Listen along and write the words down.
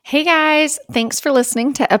Hey guys, thanks for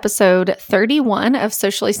listening to episode 31 of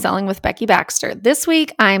Socially Selling with Becky Baxter. This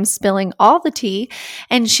week, I'm spilling all the tea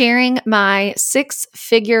and sharing my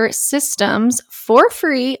six-figure systems for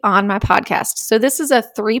free on my podcast. So this is a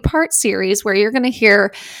three-part series where you're going to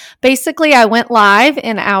hear, basically, I went live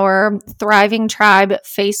in our Thriving Tribe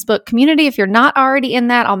Facebook community. If you're not already in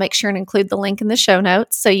that, I'll make sure and include the link in the show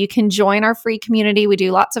notes so you can join our free community. We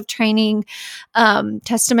do lots of training,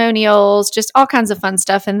 testimonials, just all kinds of fun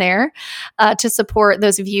stuff in there to support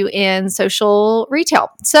those of you in social retail.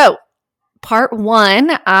 So part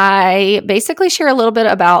one, I basically share a little bit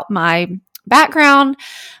about my background,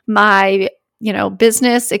 my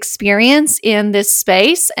business experience in this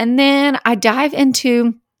space, and then I dive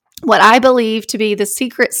into what I believe to be the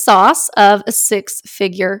secret sauce of a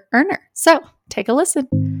six-figure earner. So take a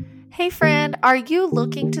listen. Hey friend, are you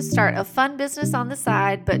looking to start a fun business on the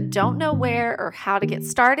side but don't know where or how to get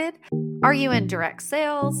started? Are you in direct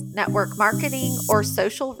sales, network marketing, or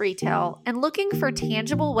social retail and looking for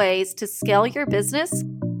tangible ways to scale your business?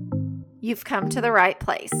 You've come to the right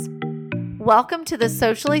place. Welcome to the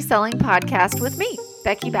Socially Selling Podcast with me,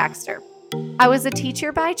 Becky Baxter. I was a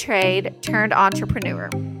teacher by trade turned entrepreneur.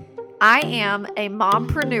 I am a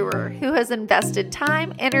mompreneur who has invested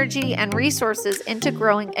time, energy, and resources into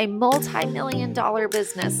growing a multi-million-dollar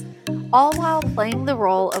business, all while playing the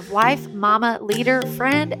role of wife, mama, leader,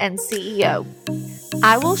 friend, and CEO.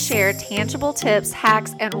 I will share tangible tips,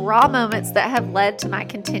 hacks, and raw moments that have led to my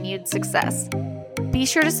continued success. Be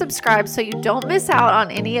sure to subscribe so you don't miss out on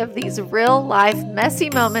any of these real-life messy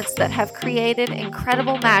moments that have created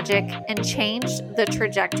incredible magic and changed the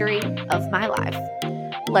trajectory of my life.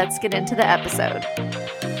 Let's get into the episode.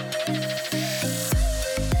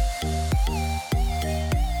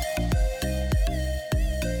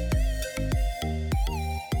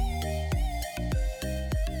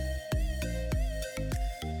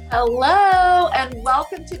 Hello, and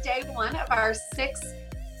welcome to day one of our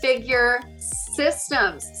six-figure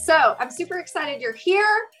systems. So I'm super excited you're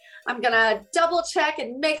here. I'm going to double check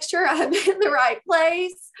and make sure I'm in the right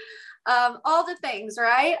place. All the things,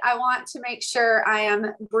 right? I want to make sure I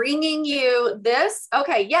am bringing you this.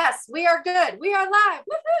 Okay. Yes, we are good. We are live.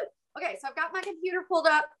 Woohoo! Okay. So I've got my computer pulled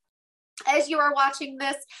up. As you are watching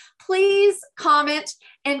this, please comment,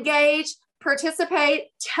 engage, participate,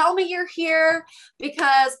 tell me you're here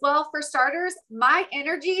because, well, for starters, my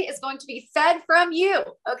energy is going to be fed from you.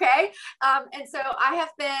 Okay. And so I have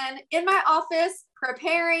been in my office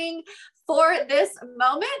preparing for this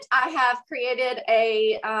moment. I have created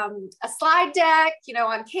a slide deck,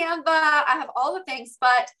 on Canva. I have all the things,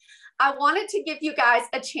 but I wanted to give you guys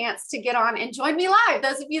a chance to get on and join me live,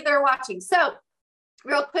 those of you that are watching. So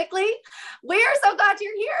real quickly, we are so glad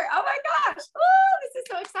you're here. Oh my gosh. Oh, this is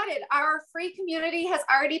so excited. Our free community has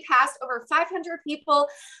already passed over 500 people,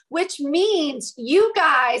 which means you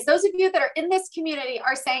guys, those of you that are in this community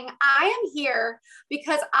are saying, I am here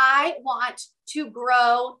because I want to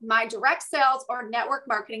grow my direct sales or network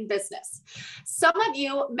marketing business. Some of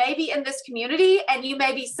you may be in this community and you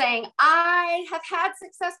may be saying, I have had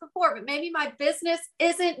success before, but maybe my business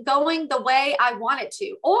isn't going the way I want it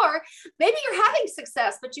to. Or maybe you're having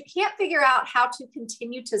success, but you can't figure out how to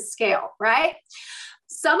continue to scale, right?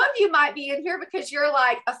 Some of you might be in here because you're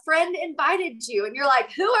like, a friend invited you and you're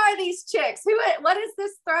like, who are these chicks? What is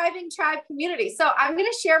this Thriving Tribe community? So I'm going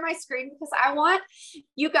to share my screen because I want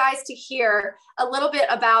you guys to hear a little bit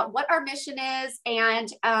about what our mission is and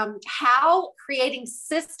how creating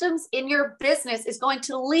systems in your business is going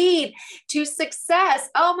to lead to success.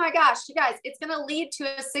 Oh my gosh, you guys, it's going to lead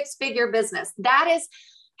to a six-figure business. That is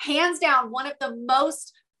hands down one of the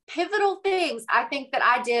most pivotal things I think that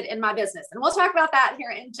I did in my business. And we'll talk about that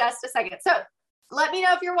here in just a second. So let me know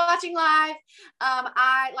if you're watching live.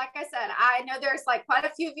 Like I said, I know there's like quite a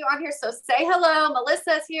few of you on here. So say hello.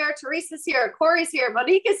 Melissa's here. Teresa's here. Corey's here.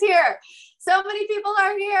 Monique is here. So many people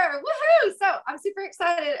are here. Woohoo! So I'm super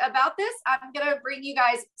excited about this. I'm going to bring you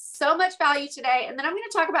guys so much value today. And then I'm going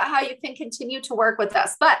to talk about how you can continue to work with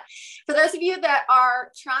us. But for those of you that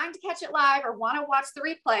are trying to catch it live or want to watch the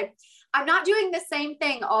replay, I'm not doing the same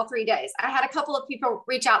thing all 3 days. I had a couple of people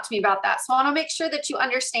reach out to me about that. So I want to make sure that you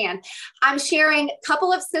understand. I'm sharing a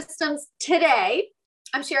couple of systems today.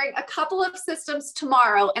 I'm sharing a couple of systems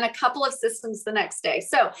tomorrow and a couple of systems the next day.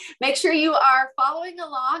 So make sure you are following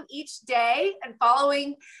along each day and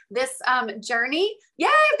following this journey. Yay,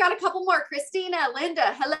 I've got a couple more. Christina,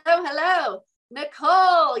 Linda, hello.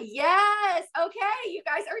 Nicole, yes. Okay, you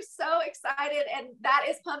guys are so excited and that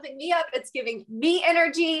is pumping me up. It's giving me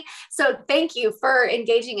energy. So thank you for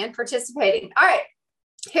engaging and participating. All right,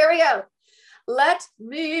 here we go. Let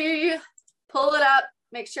me pull it up,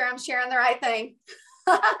 make sure I'm sharing the right thing.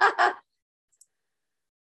 All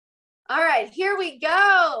right, here we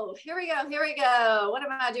go. Here we go. Here we go. What am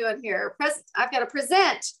I doing here? I've got to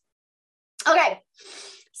present. Okay,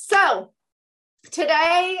 so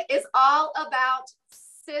today is all about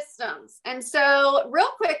systems. And so real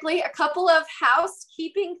quickly, a couple of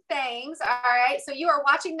housekeeping things. All right. So you are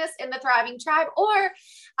watching this in the Thriving Tribe, or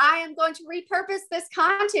I am going to repurpose this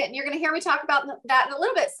content. And you're going to hear me talk about that in a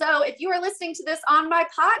little bit. So if you are listening to this on my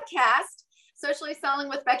podcast, Socially Selling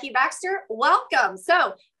with Becky Baxter, welcome.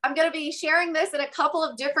 So I'm going to be sharing this in a couple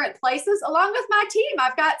of different places along with my team.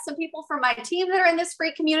 I've got some people from my team that are in this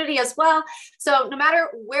free community as well. So no matter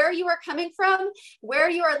where you are coming from, where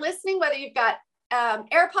you are listening, whether you've got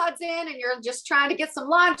AirPods in and you're just trying to get some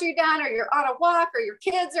laundry done, or you're on a walk, or your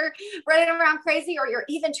kids are running around crazy, or you're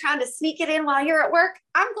even trying to sneak it in while you're at work,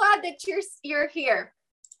 I'm glad that you're here.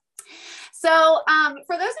 So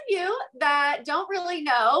for those of you that don't really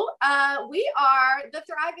know, we are the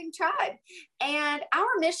Thriving Tribe, and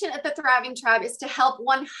our mission at the Thriving Tribe is to help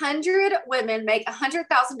 100 women make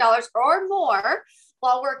 $100,000 or more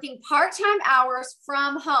while working part-time hours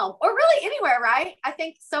from home, or really anywhere, right? I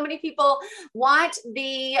think so many people want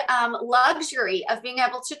the luxury of being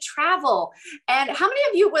able to travel. And how many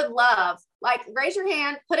of you would love, like, raise your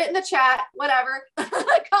hand, put it in the chat, whatever,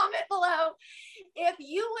 comment below, if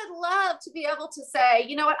you would love to be able to say,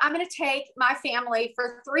 you know what, I'm going to take my family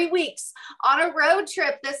for 3 weeks on a road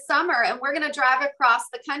trip this summer, and we're going to drive across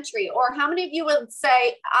the country. Or how many of you would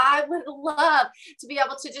say, I would love to be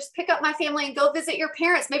able to just pick up my family and go visit your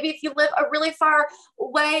parents? Maybe if you live a really far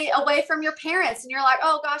way away from your parents and you're like,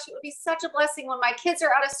 oh gosh, it would be such a blessing when my kids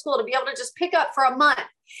are out of school to be able to just pick up for a month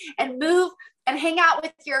and move and hang out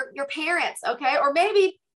with your parents. Okay. Or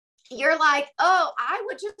maybe you're like, oh, I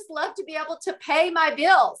would just love to be able to pay my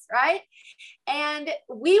bills, right? And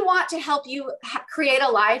we want to help you create a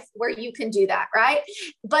life where you can do that, right?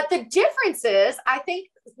 But the difference is, I think,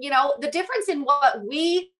 the difference in what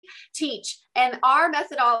we teach and our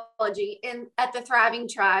methodology at the Thriving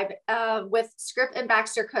Tribe with Script and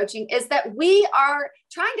Baxter Coaching is that we are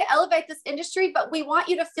trying to elevate this industry, but we want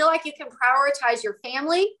you to feel like you can prioritize your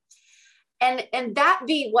family. And that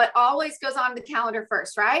be what always goes on the calendar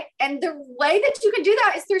first, right? And the way that you can do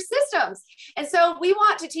that is through systems. And so we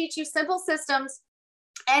want to teach you simple systems.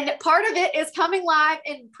 And part of it is coming live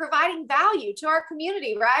and providing value to our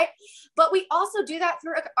community, right? But we also do that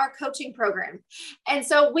through our coaching program. And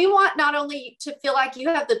so we want not only to feel like you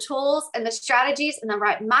have the tools and the strategies and the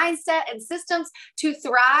right mindset and systems to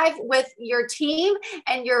thrive with your team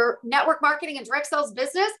and your network marketing and direct sales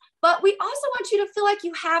business, but we also want you to feel like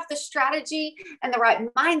you have the strategy and the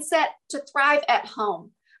right mindset to thrive at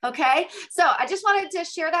home. Okay. So I just wanted to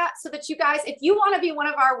share that so that you guys, if you want to be one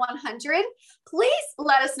of our 100, please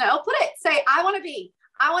let us know. Say, I want to be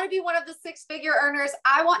one of the 6-figure earners.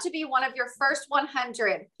 I want to be one of your first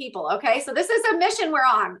 100 people. Okay. So this is a mission we're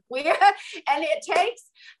on. And it takes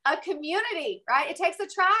a community, right? It takes a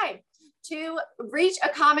tribe to reach a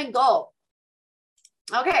common goal.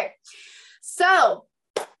 Okay. So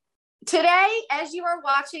today, as you are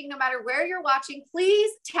watching, no matter where you're watching, please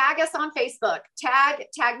tag us on Facebook.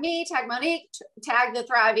 Tag me, tag Monique, tag the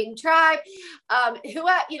Thriving Tribe.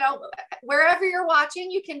 Wherever you're watching,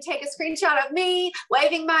 you can take a screenshot of me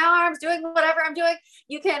waving my arms, doing whatever I'm doing.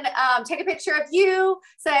 You can take a picture of you,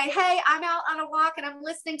 say, hey, I'm out on a walk and I'm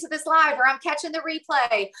listening to this live, or I'm catching the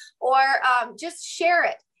replay, or just share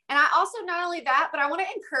it. And I also, not only that, but I want to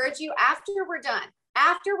encourage you after we're done,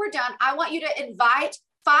 I want you to invite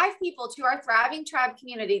 5 people to our Thriving Tribe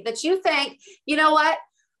community that you think, you know what,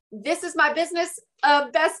 this is my business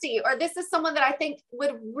bestie, or this is someone that I think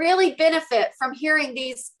would really benefit from hearing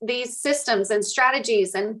these systems and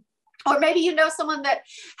strategies. Or maybe you know someone that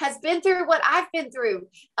has been through what I've been through.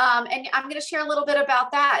 And I'm going to share a little bit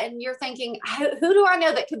about that. And you're thinking, who do I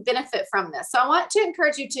know that could benefit from this? So I want to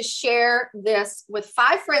encourage you to share this with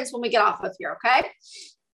 5 friends when we get off of here. Okay.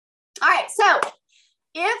 All right. So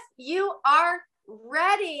if you are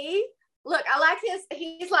ready, look, I like his,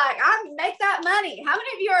 he's like, I make that money. How many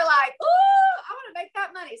of you are like, ooh, I want to make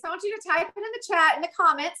that money? So I want you to type it in the chat, in the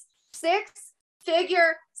comments,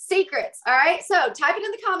 6-figure secrets. All right. So type it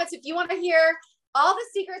in the comments if you want to hear all the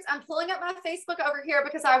secrets. I'm pulling up my Facebook over here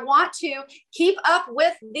because I want to keep up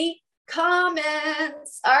with the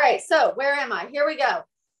comments. All right. So where am I? Here we go.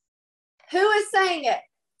 Who is saying it?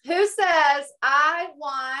 Who says, I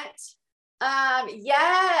want,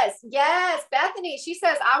 yes, Bethany, she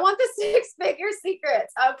says, I want the 6-figure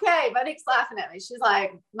secrets. Okay, Monique's laughing at me. She's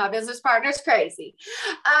like, my business partner's crazy.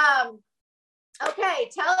 Okay,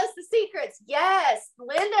 tell us the secrets. Yes,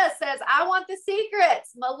 Linda says, I want the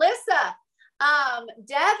secrets. Melissa,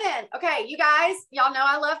 Devin. Okay. You guys, y'all know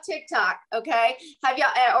I love TikTok. Okay. Have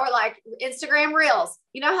y'all, or like Instagram Reels,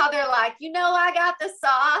 you know how they're like, I got the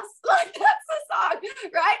sauce. Like that's the song,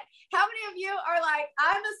 right? How many of you are like,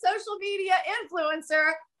 I'm a social media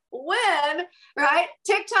influencer when, right?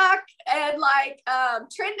 TikTok and like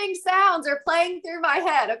trending sounds are playing through my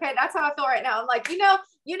head. Okay. That's how I feel right now. I'm like,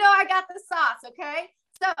 I got the sauce. Okay.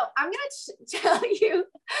 So I'm going to tell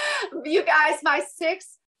you guys, my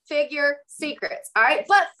 6-figure secrets. All right.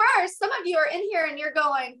 But first, some of you are in here and you're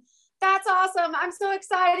going, that's awesome. I'm so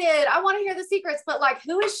excited. I want to hear the secrets, but like,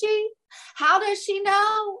 who is she? How does she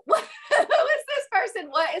know? Who is this person?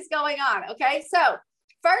 What is going on? Okay. So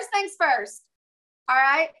first things first. All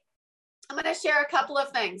right. I'm going to share a couple of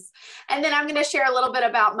things, and then I'm going to share a little bit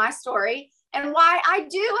about my story and why I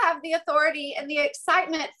do have the authority and the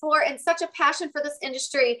excitement for and such a passion for this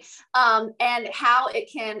industry, and how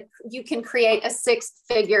you can create a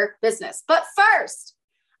 6-figure business. But first,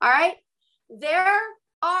 all right, there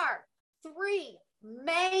are 3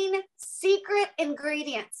 main secret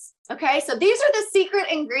ingredients. Okay, so these are the secret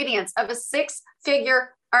ingredients of a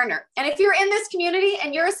 6-figure earner. And if you're in this community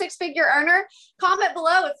and you're a 6-figure earner, comment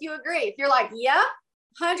below if you agree. If you're like, yep,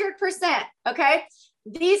 100%. Okay.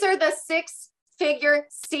 These are the 6-figure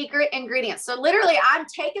secret ingredients. So literally I'm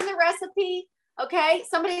taking the recipe. Okay.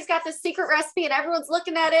 Somebody's got the secret recipe and everyone's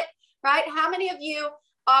looking at it, right? How many of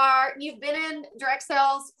you've been in direct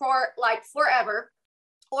sales for like forever,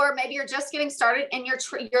 or maybe you're just getting started and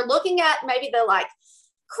you're looking at maybe the like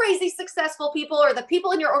crazy successful people or the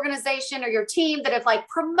people in your organization or your team that have like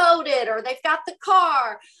promoted, or they've got the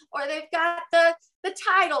car, or they've got the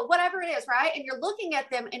title, whatever it is, right? And you're looking at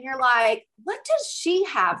them and you're like, what does she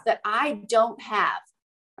have that I don't have,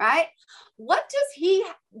 right? What is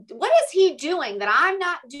he doing that I'm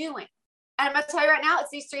not doing? And I'm going to tell you right now,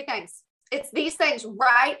 it's these 3 things. It's these things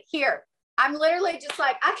right here. I'm literally just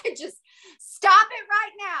like, I could just stop it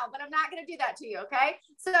right now, but I'm not going to do that to you. Okay.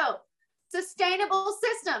 So sustainable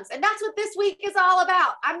systems. And that's what this week is all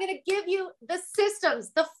about. I'm going to give you the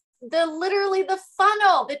systems, the literally the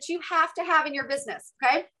funnel that you have to have in your business.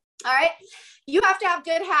 Okay. All right. You have to have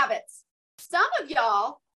good habits. Some of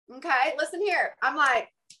y'all, okay, listen here. I'm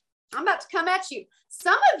about to come at you.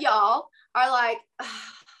 Some of y'all are like,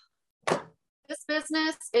 this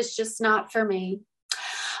business is just not for me.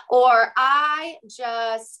 Or I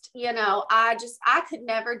could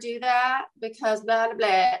never do that because blah, blah,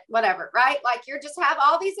 blah, whatever, right? Like you just have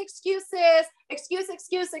all these excuses,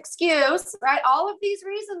 right? All of these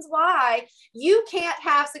reasons why you can't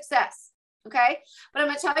have success. Okay. But I'm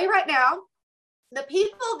going to tell you right now, the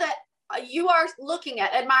people that you are looking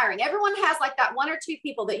at, admiring, everyone has like that 1 or 2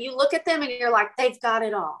 people that you look at them and you're like, they've got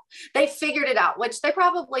it all. They figured it out, which they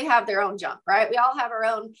probably have their own junk, right? We all have our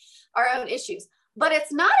own issues. But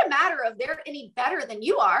it's not a matter of they're any better than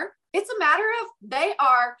you are. It's a matter of they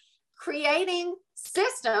are creating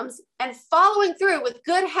systems and following through with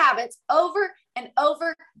good habits over and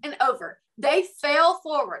over and over. They fail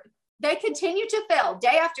forward. They continue to fail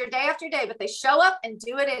day after day after day, but they show up and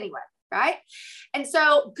do it anyway, right? And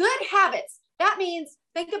so good habits, that means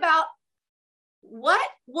think about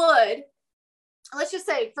let's just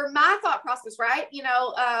say for my thought process, right?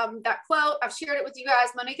 That quote, I've shared it with you guys.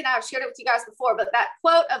 Monique and I have shared it with you guys before, but that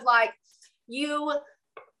quote of like, you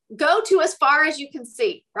go to as far as you can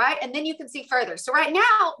see, right? And then you can see further. So right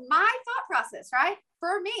now, my thought process, right?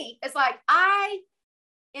 For me is like,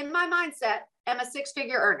 in my mindset, am a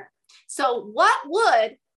 6-figure earner. So what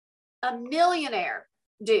would a millionaire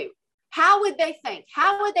do? How would they think?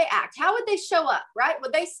 How would they act? How would they show up, right?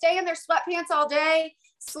 Would they stay in their sweatpants all day,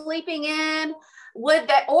 sleeping in? Would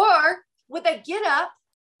they get up?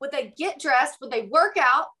 Would they get dressed? Would they work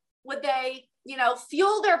out? Would they,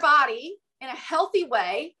 fuel their body in a healthy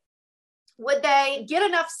way? Would they get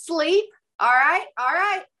enough sleep? All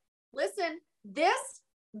right. Listen,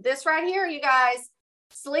 this right here, you guys,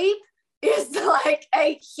 sleep is like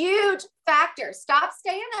a huge factor. Stop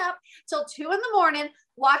staying up till 2 a.m.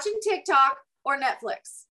 watching TikTok or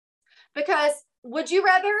Netflix, because would you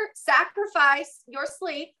rather sacrifice your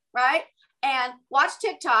sleep, right, and watch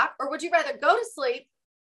TikTok, or would you rather go to sleep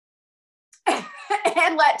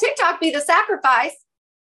and let TikTok be the sacrifice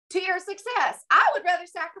to your success? I would rather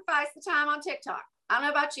sacrifice the time on TikTok. I don't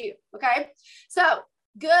know about you. Okay. So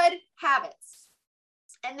good habits.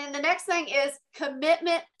 And then the next thing is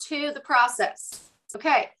commitment to the process.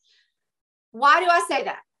 Okay. Why do I say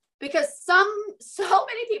that? Because so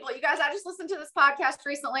many people, you guys, I just listened to this podcast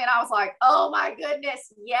recently and I was like, oh my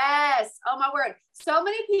goodness. Yes. Oh my word. So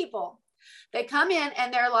many people, they come in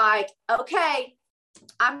and they're like, okay,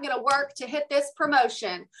 I'm going to work to hit this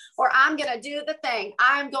promotion, or I'm going to do the thing.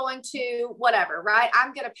 I'm going to whatever, right?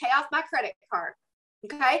 I'm going to pay off my credit card.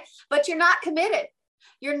 Okay. But you're not committed.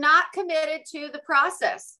 You're not committed to the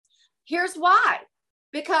process. Here's why.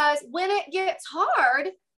 Because when it gets hard,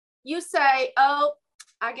 you say, oh,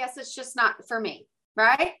 I guess it's just not for me,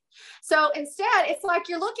 right? So instead, it's like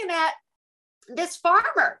you're looking at this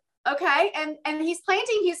farmer, okay? And he's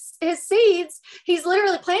planting his seeds. He's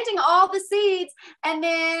literally planting all the seeds, and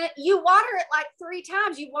then you water it like 3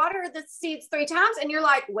 times. You water the seeds 3 times, and you're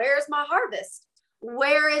like, where's my harvest?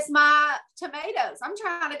 Where is my tomatoes? I'm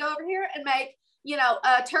trying to go over here and make,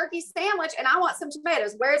 a turkey sandwich, and I want some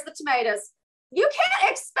tomatoes. Where's the tomatoes? You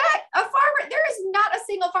can't expect a farmer. There is not a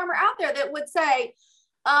single farmer out there that would say,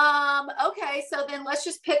 okay, so then let's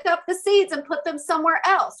just pick up the seeds and put them somewhere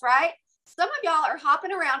else, right? Some of y'all are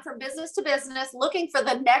hopping around from business to business looking for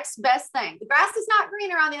the next best thing. The grass is not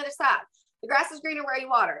greener on the other side. The grass is greener where you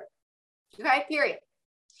water it. Okay, period.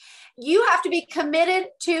 You have to be committed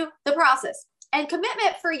to the process. And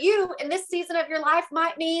commitment for you in this season of your life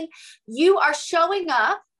might mean you are showing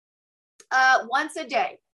up once a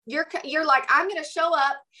day. You're like, I'm going to show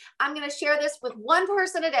up. I'm going to share this with one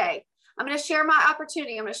person a day. I'm going to share my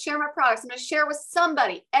opportunity. I'm going to share my products. I'm going to share with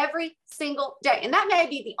somebody every single day. And that may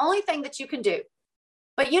be the only thing that you can do.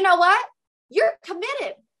 But you know what? You're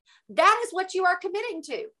committed. That is what you are committing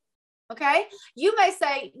to. Okay. You may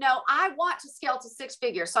say, no, I want to scale to 6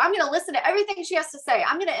 figures. So I'm going to listen to everything she has to say.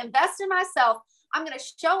 I'm going to invest in myself. I'm going to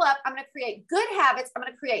show up. I'm going to create good habits. I'm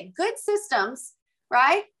going to create good systems,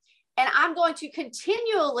 right? And I'm going to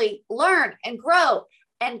continually learn and grow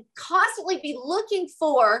and constantly be looking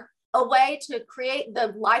for a way to create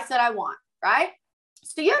the life that I want, right?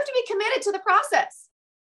 So you have to be committed to the process.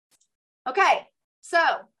 Okay. So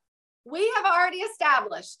we have already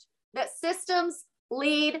established that systems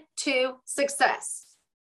lead to success,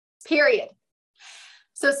 period.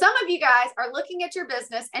 So some of you guys are looking at your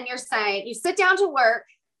business and you're saying, you sit down to work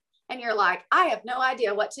and you're like, I have no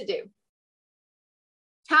idea what to do.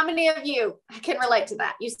 How many of you can relate to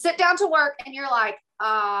that? You sit down to work and you're like, well,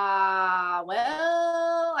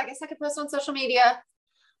 I guess I could post on social media.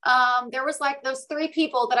 There was like those 3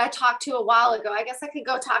 people that I talked to a while ago. I guess I could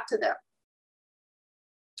go talk to them.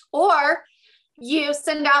 Or you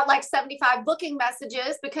send out like 75 booking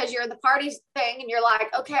messages because you're in the party thing and you're like,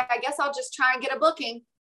 okay, I guess I'll just try and get a booking,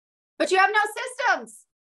 but you have no systems.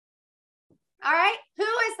 All right. Who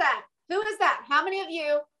is that? Who is that? How many of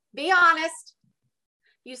you, be honest,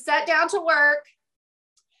 you sat down to work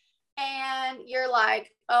and you're like,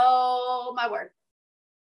 oh my word.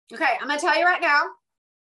 Okay. I'm going to tell you right now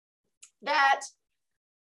that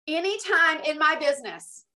anytime in my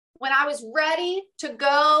business, when I was ready to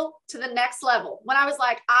go to the next level, when I was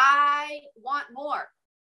like, I want more,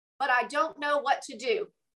 but I don't know what to do,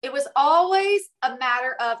 it was always a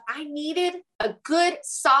matter of I needed a good,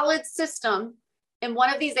 solid system in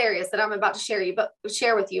one of these areas that I'm about to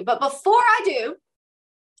share with you. But before I do,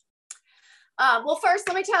 well, first,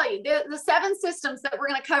 let me tell you the 7 systems that we're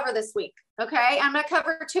going to cover this week. Okay. I'm going to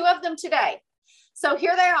cover 2 of them today. So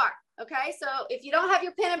here they are. Okay. So if you don't have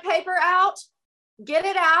your pen and paper out, get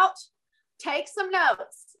it out, take some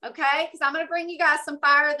notes. Okay. Because I'm going to bring you guys some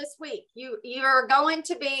fire this week. You're going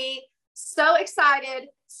to be so excited,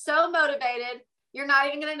 so motivated. You're not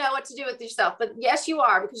even going to know what to do with yourself, but yes, you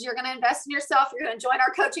are, because you're going to invest in yourself. You're going to join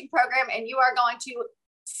our coaching program and you are going to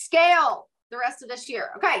scale the rest of this year.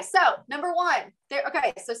 Okay. So number 1 there.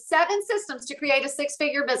 Okay. So 7 systems to create a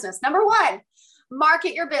 6-figure business. Number 1,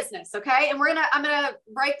 market your business. Okay. And I'm going to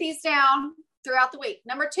break these down throughout the week.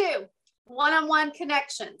 Number 2, one-on-one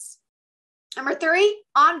connections. Number 3,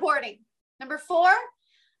 onboarding. Number 4,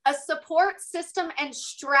 a support system and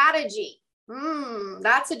strategy.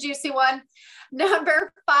 That's a juicy one.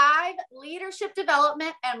 Number 5, leadership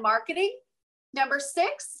development and marketing. Number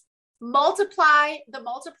 6, multiply the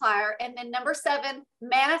multiplier. And then number 7,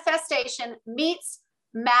 manifestation meets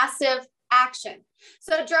massive action.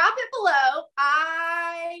 So drop it below.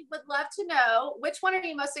 I would love to know, which one are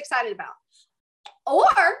you most excited about?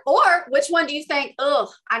 Or which one do you think,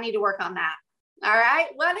 oh, I need to work on that? All right.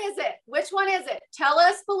 What is it? Which one is it? Tell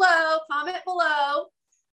us below, comment below.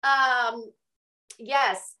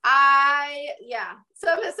 Yes,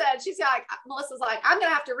 Sophia said, Melissa's like, I'm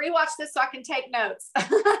going to have to rewatch this so I can take notes.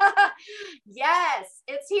 Yes,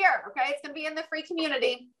 it's here. Okay. It's going to be in the free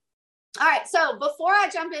community. All right. So before I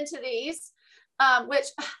jump into these, which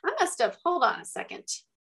hold on a second.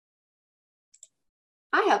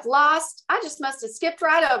 I just must have skipped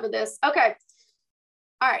right over this. Okay.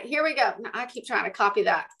 All right, here we go. I keep trying to copy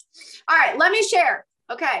that. All right, let me share.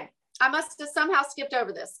 Okay. I must have somehow skipped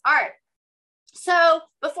over this. All right. So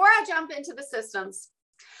before I jump into the systems,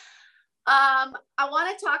 I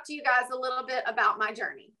want to talk to you guys a little bit about my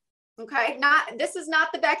journey. Okay. This is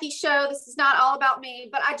not the Becky show. This is not all about me,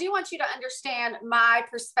 but I do want you to understand my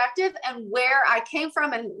perspective and where I came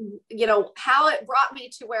from and, you know, how it brought me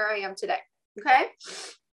to where I am today. Okay.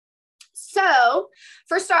 So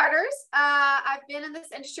for starters, I've been in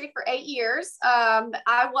this industry for 8 years.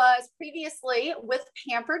 I was previously with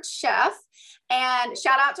Pampered Chef, and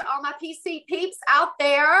shout out to all my PC peeps out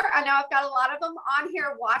there. I know I've got a lot of them on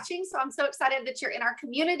here watching, so I'm so excited that you're in our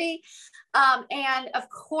community. And of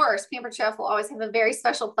course, Pampered Chef will always have a very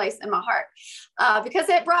special place in my heart because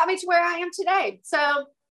it brought me to where I am today. So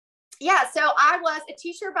yeah, so I was a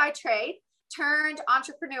teacher by trade turned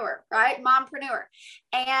entrepreneur, right? Mompreneur.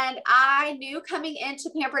 And I knew coming into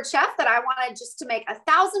Pampered Chef that I wanted just to make $1,000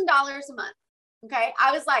 a month. Okay.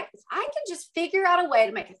 I was like, if I can just figure out a way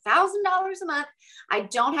to make $1,000 a month, I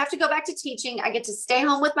don't have to go back to teaching. I get to stay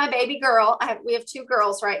home with my baby girl. We have 2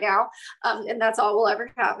 girls right now. And that's all we'll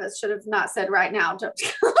ever have. I should have not said right now. No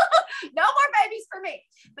more babies for me.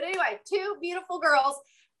 But anyway, 2 beautiful girls.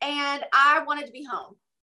 And I wanted to be home.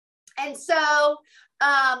 And so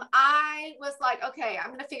I was like, okay, I'm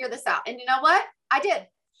going to figure this out. And you know what? I did.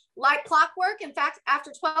 Like clockwork. In fact,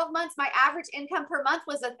 after 12 months, my average income per month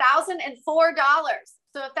was $1,004.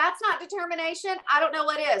 So if that's not determination, I don't know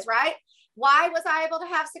what is, right? Why was I able to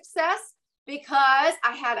have success? Because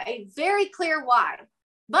I had a very clear why.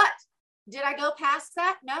 But did I go past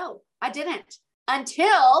that? No, I didn't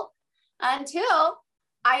until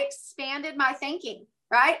I expanded my thinking,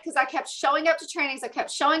 right? Because I kept showing up to trainings. I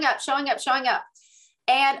kept showing up.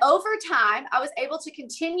 And over time, I was able to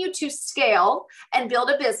continue to scale and build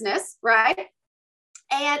a business, right?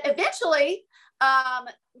 And eventually,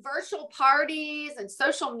 virtual parties and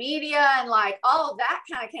social media and like all of that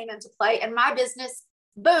kind of came into play. And my business,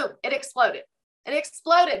 boom, it exploded. It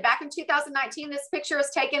exploded. Back in 2019, this picture was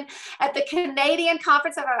taken at the Canadian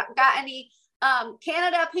conference. Have I got any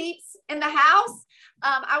Canada peeps in the house?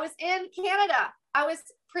 I was in Canada. I was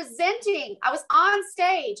presenting. I was on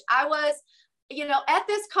stage. I was at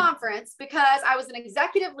this conference because I was an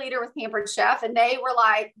executive leader with Pampered Chef, and they were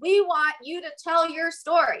like, we want you to tell your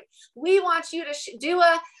story. We want you to do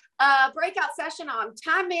a breakout session on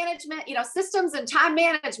time management, systems and time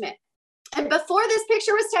management. And before this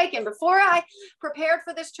picture was taken, before I prepared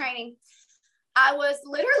for this training, I was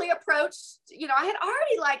literally approached, I had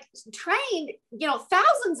already trained,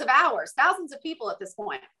 thousands of hours, thousands of people at this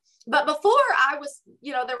point. But before I was,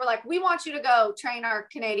 they were like, we want you to go train our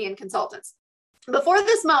Canadian consultants. Before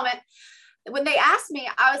this moment, when they asked me,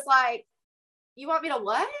 I was like, you want me to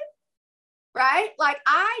what? Right?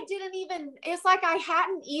 It's like I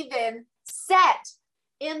hadn't even set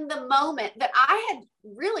in the moment that I had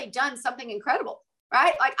really done something incredible,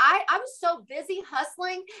 right? Like I was so busy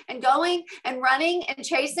hustling and going and running and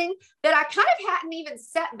chasing that I kind of hadn't even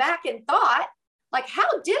sat back and thought, like,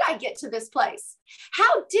 how did I get to this place?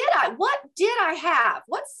 What did I have?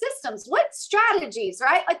 What systems, what strategies,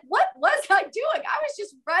 right? Like, what was I doing? I was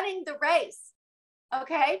just running the race.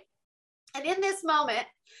 Okay. And in this moment,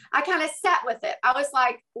 I kind of sat with it. I was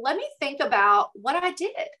like, let me think about what I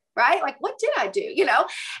did, right? Like, what did I do?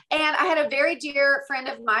 And I had a very dear friend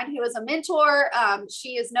of mine who was a mentor.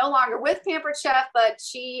 She is no longer with Pampered Chef, but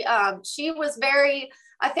she was very,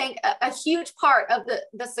 I think, a huge part of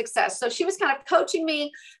the success. So she was kind of coaching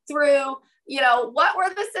me through, what were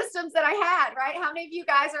the systems that I had, right? How many of you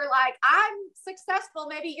guys are like, I'm successful?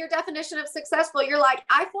 Maybe your definition of successful, you're like,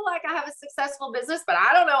 I feel like I have a successful business, but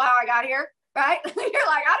I don't know how I got here, right? You're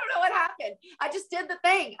like, I don't know what happened. I just did the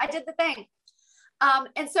thing.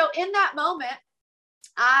 And so in that moment,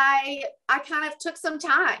 I kind of took some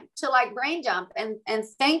time to brain dump and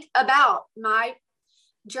think about my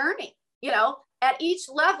journey, at each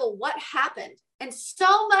level, what happened. And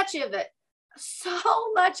so much of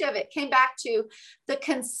it came back to the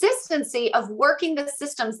consistency of working the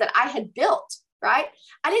systems that I had built, right?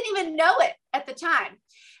 I didn't even know it at the time.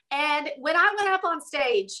 And when I went up on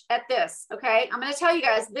stage at this, okay, I'm going to tell you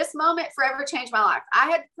guys, this moment forever changed my life. I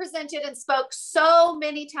had presented and spoke so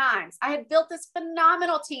many times. I had built this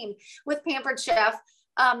phenomenal team with Pampered Chef.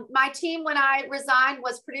 My team, when I resigned,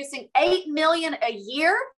 was producing $8 million a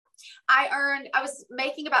year. I was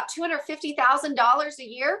making about $250,000 a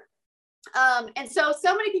year. And so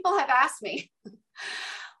many people have asked me,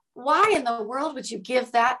 why in the world would you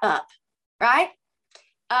give that up? Right?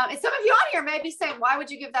 And some of you on here may be saying, why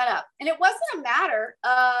would you give that up? And it wasn't a matter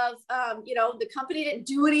of, the company didn't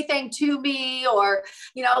do anything to me, or,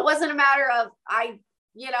 it wasn't a matter of, I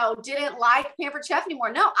didn't like Pampered Chef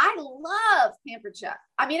anymore. No, I love Pampered Chef.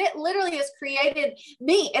 I mean, it literally has created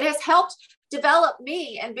me. It has helped develop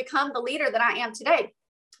me and become the leader that I am today.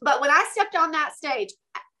 But when I stepped on that stage,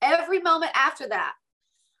 every moment after that,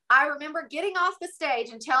 I remember getting off the stage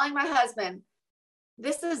and telling my husband,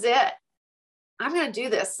 this is it. I'm going to do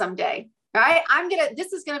this someday, right?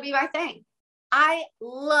 This is going to be my thing. I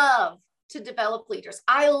love to develop leaders.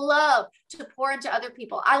 I love to pour into other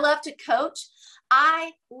people. I love to coach.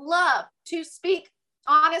 I love to speak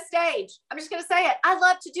on a stage. I'm just going to say it. I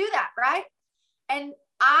love to do that, right? And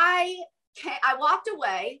I walked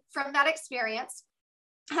away from that experience,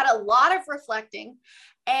 had a lot of reflecting,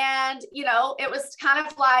 and it was kind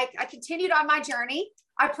of like I continued on my journey.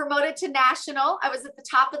 I promoted to national. I was at the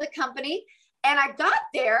top of the company, and I got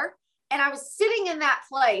there and I was sitting in that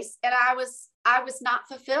place and I was not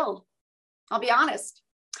fulfilled. I'll be honest,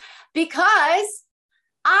 because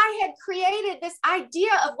I had created this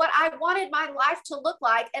idea of what I wanted my life to look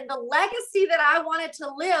like and the legacy that I wanted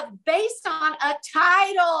to live based on a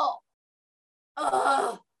title.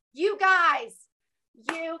 Oh, you guys,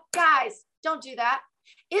 don't do that.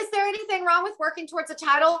 Is there anything wrong with working towards a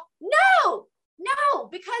title? No,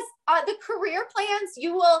 because the career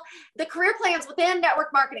plans within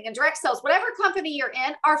network marketing and direct sales, whatever company you're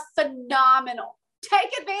in, are phenomenal.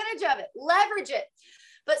 Take advantage of it, leverage it.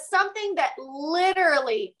 But something that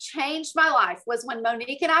literally changed my life was when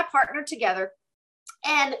Monique and I partnered together,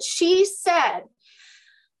 and she said,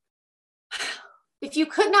 if you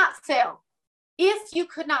could not fail,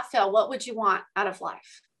 what would you want out of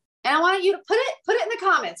life? And I want you to put it in the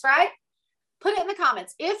comments, right? Put it in the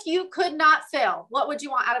comments. If you could not fail, what would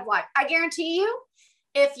you want out of life? I guarantee you,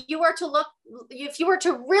 if you were to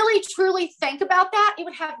really, truly think about that, it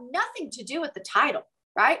would have nothing to do with the title,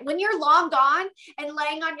 right? When you're long gone and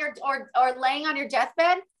laying on your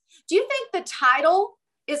deathbed, do you think the title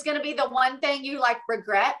is going to be the one thing you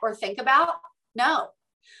regret or think about? No.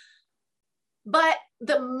 But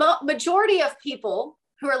the majority of people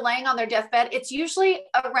who are laying on their deathbed, it's usually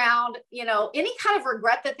around, any kind of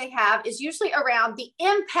regret that they have is usually around the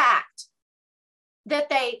impact that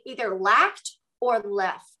they either lacked or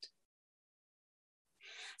left.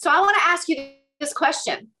 So I want to ask you this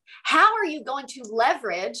question. How are you going to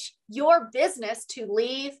leverage your business to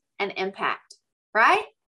leave an impact, right?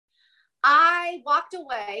 I walked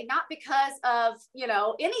away, not because of,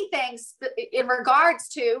 anything in regards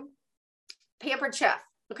to Pampered Chef,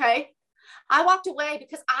 okay? I walked away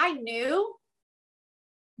because I knew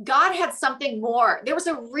God had something more. There was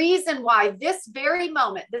a reason why this very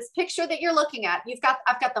moment, this picture that you're looking at,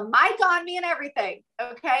 I've got the mic on me and everything.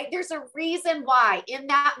 Okay. There's a reason why in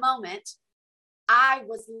that moment I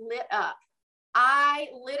was lit up.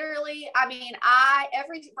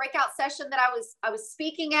 Every breakout session that I was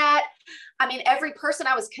speaking at, every person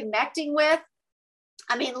I was connecting with,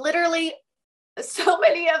 literally so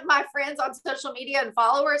many of my friends on social media and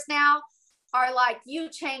followers now are like, you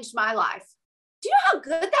changed my life. Do you know how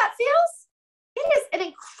good that feels? It is an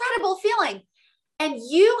incredible feeling. And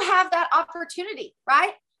you have that opportunity,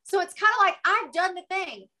 right? So it's kind of like, I've done the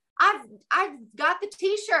thing. I've got the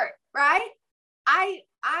t-shirt, right? I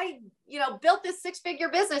built this 6-figure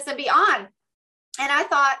business and beyond. And I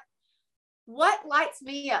thought, what lights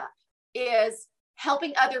me up is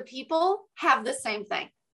helping other people have the same thing,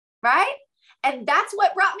 right? And that's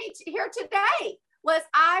what brought me here today.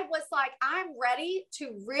 I was like, I'm ready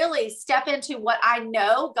to really step into what I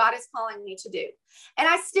know God is calling me to do. And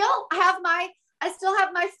I still have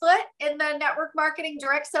my foot in the network marketing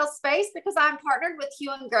direct sales space because I'm partnered with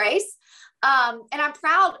Hugh and Grace. And I'm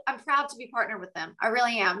proud to be partnered with them. I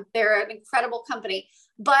really am. They're an incredible company.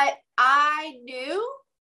 But I knew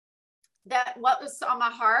that what was on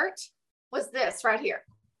my heart was this right here.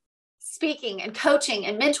 Speaking and coaching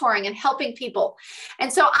and mentoring and helping people.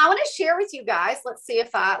 And so I want to share with you guys, let's see if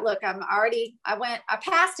I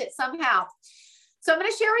passed it somehow. So I'm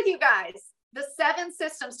going to share with you guys the 7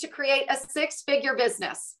 systems to create a 6-figure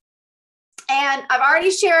business. And I've already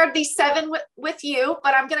shared these 7 with you,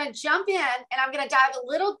 but I'm going to jump in and I'm going to dive a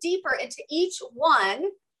little deeper into each one.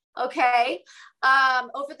 Okay.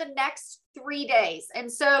 Over the next 3 days.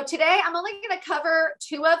 And so today I'm only going to cover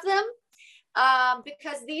 2 of them.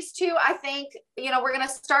 Because these 2, I think, we're going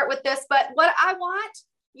to start with this, but what I want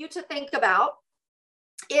you to think about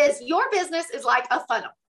is your business is like a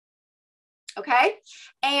funnel. Okay.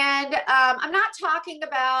 And, I'm not talking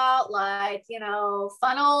about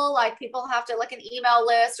funnel, like people have to an email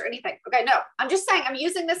list or anything. Okay. No, I'm just saying, I'm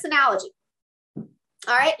using this analogy. All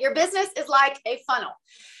right. Your business is like a funnel,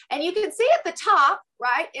 and you can see at the top,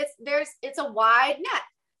 right? It's a wide net.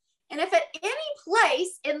 And if at any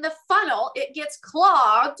place in the funnel it gets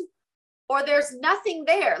clogged or there's nothing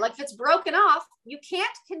there, like if it's broken off, you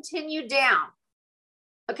can't continue down.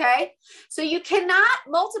 Okay. So you cannot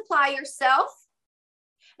multiply yourself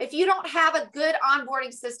if you don't have a good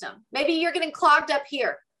onboarding system. Maybe you're getting clogged up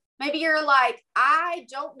here. Maybe you're like, I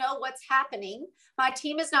don't know what's happening. My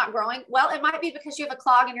team is not growing. Well, it might be because you have a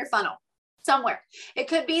clog in your funnel somewhere. It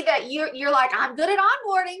could be that you're like, I'm good at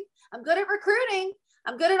onboarding. I'm good at recruiting.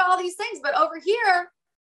 I'm good at all these things. But over here,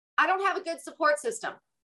 I don't have a good support system.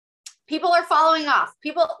 People are following off.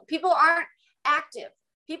 People aren't active.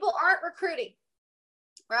 People aren't recruiting,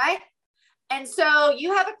 right? And so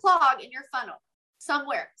you have a clog in your funnel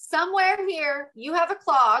somewhere here, you have a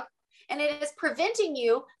clog, and it is preventing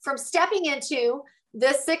you from stepping into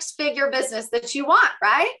the six-figure business that you want,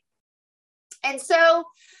 right? And so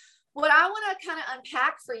what I want to kind of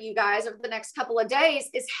unpack for you guys over the next couple of days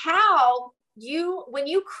is how when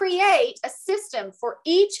you create a system for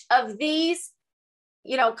each of these,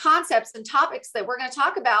 concepts and topics that we're going to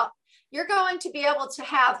talk about, you're going to be able to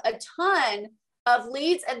have a ton of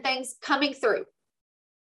leads and things coming through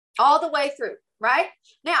all the way through, right?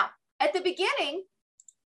 Now, at the beginning,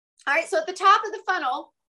 all right, so at the top of the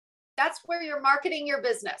funnel, that's where you're marketing your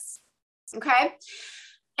business, okay?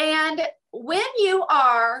 And when you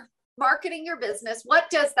are marketing your business, what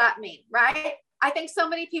does that mean, right? I think so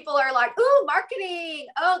many people are like, ooh, marketing.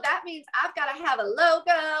 Oh, that means I've got to have a logo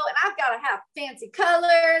and I've got to have fancy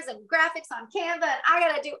colors and graphics on Canva. And I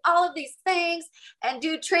got to do all of these things and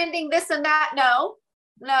do trending this and that. No,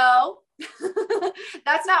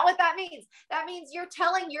 that's not what that means. That means you're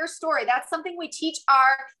telling your story. That's something we teach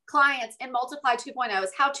our clients in Multiply 2.0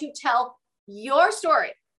 is how to tell your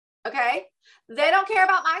story. Okay. They don't care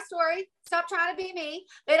about my story. Stop trying to be me.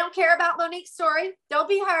 They don't care about Monique's story. Don't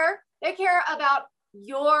be her. They care about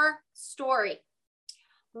your story.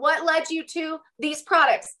 What led you to these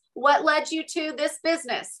products? What led you to this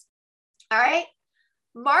business? All right.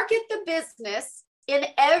 Market the business in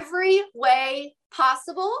every way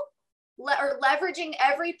possible, or leveraging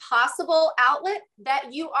every possible outlet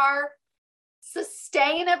that you are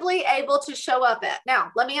sustainably able to show up at.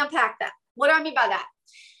 Now, let me unpack that. What do I mean by that?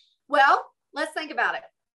 Well, let's think about it.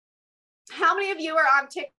 How many of you are on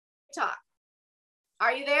TikTok?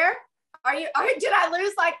 Are you there? Did I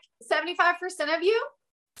lose like 75% of you?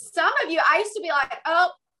 Some of you, I used to be like,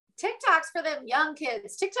 oh, TikTok's for them young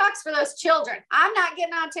kids. TikTok's for those children. I'm not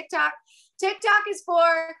getting on TikTok. TikTok is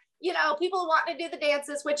for, people wanting to do the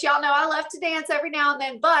dances, which y'all know I love to dance every now and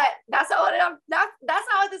then, but that's not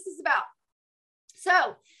what this is about.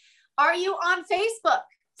 So are you on Facebook?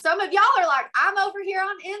 Some of y'all are like, I'm over here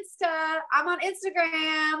on Insta. I'm on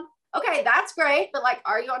Instagram. Okay, that's great. But like,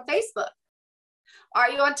 are you on Facebook?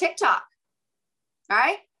 Are you on TikTok? All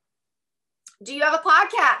right. Do you have a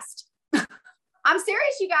podcast? I'm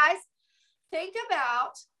serious, you guys. Think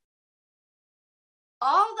about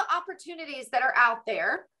all the opportunities that are out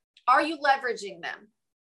there. Are you leveraging them?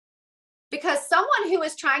 Because someone who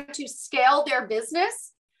is trying to scale their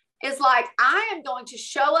business is like, I am going to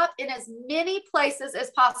show up in as many places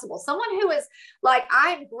as possible. Someone who is like,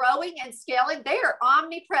 I'm growing and scaling, they are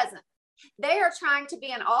omnipresent. They are trying to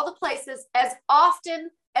be in all the places as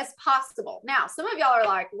often as possible. Now, some of y'all are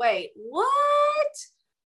like, wait, what?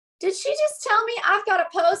 Did she just tell me I've got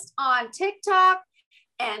to post on TikTok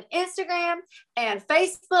and Instagram and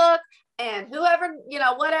Facebook and whoever,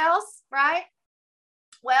 what else, right?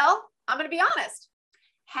 Well, I'm going to be honest.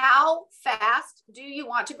 How fast do you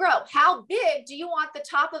want to grow? How big do you want the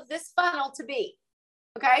top of this funnel to be?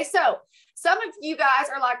 Okay, so some of you guys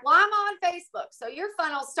are like, well, I'm on Facebook. So your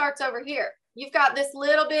funnel starts over here. You've got this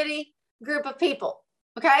little bitty group of people.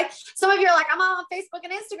 Okay, some of you are like, I'm on Facebook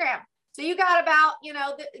and Instagram. So you got about,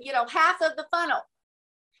 half of the funnel.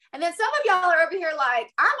 And then some of y'all are over here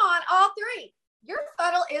like, I'm on all three. Your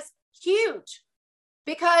funnel is huge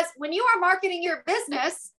because when you are marketing your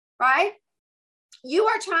business, right, you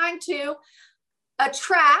are trying to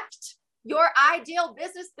attract your ideal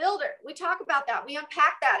business builder. We talk about that. We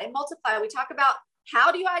unpack that in Multiply. We talk about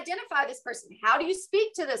how do you identify this person? How do you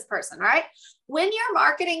speak to this person, right? When you're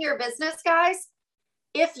marketing your business, guys,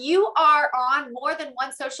 if you are on more than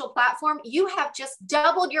one social platform, you have just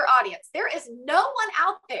doubled your audience. There is no one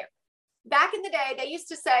out there. Back in the day, they used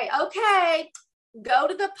to say, okay, go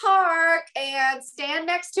to the park and stand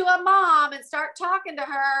next to a mom and start talking to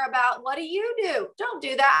her about what do you do? Don't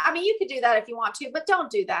do that. I mean, you could do that if you want to, but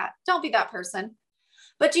don't do that. Don't be that person.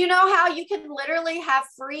 But do you know how you can literally have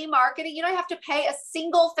free marketing? You don't have to pay a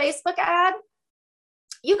single Facebook ad.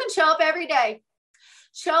 You can show up every day.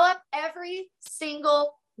 Show up every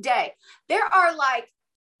single day. There are like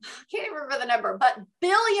can't even remember the number, but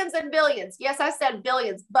billions and billions. Yes, I said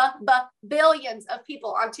billions, but billions of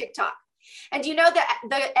people on TikTok. And you know that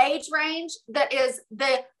the age range that is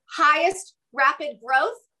the highest rapid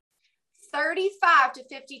growth, 35 to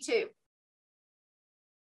 52.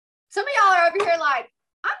 Some of y'all are over here like,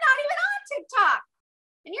 I'm not even on TikTok.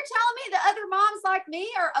 And you're telling me that other moms like me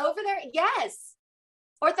are over there? Yes.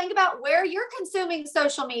 Or think about where you're consuming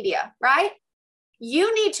social media, right?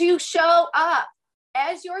 You need to show up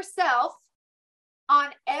as yourself on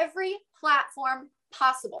every platform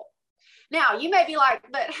possible. Now, you may be like,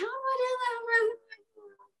 but how do I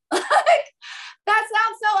do that? That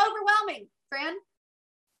sounds so overwhelming, friend.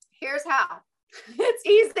 Here's how. It's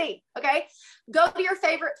easy, okay? Go to your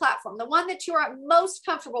favorite platform, the one that you are most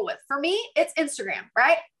comfortable with. For me, it's Instagram,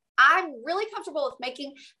 right? I'm really comfortable with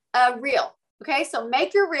making a reel, okay? So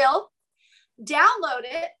make your reel, download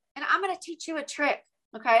it, and I'm going to teach you a trick,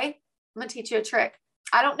 okay? I'm going to teach you a trick.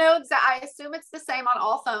 I don't know exactly. I assume it's the same on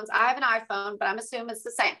all phones. I have an iPhone, but I'm assuming it's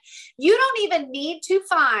the same. You don't even need to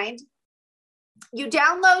you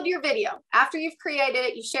download your video after you've created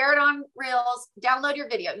it, you share it on Reels, download your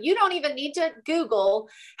video. You don't even need to Google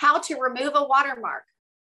how to remove a watermark.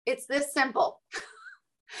 It's this simple.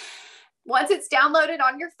 Once it's downloaded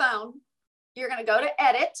on your phone, you're going to go to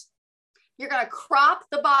edit. You're going to crop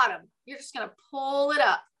the bottom. You're just going to pull it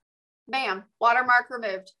up. Bam, watermark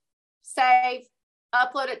removed. Save,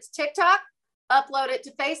 upload it to TikTok, upload it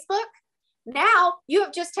to Facebook. Now you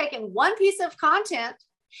have just taken one piece of content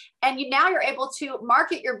and now you're able to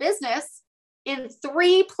market your business in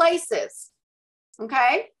 3 places.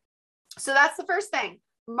 Okay. So that's the first thing,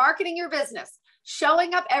 marketing your business,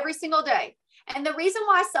 showing up every single day. And the reason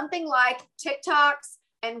why something like TikToks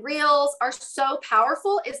and Reels are so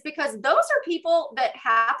powerful is because those are people that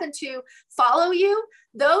happen to follow you.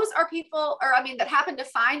 Those are people, that happen to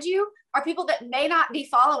find you are people that may not be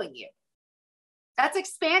following you. That's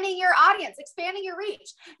expanding your audience, expanding your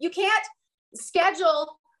reach. You can't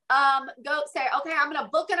schedule, go say, okay, I'm going to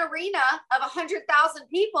book an arena of 100,000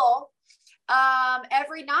 people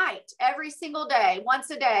every night, every single day,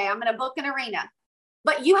 once a day. I'm going to book an arena.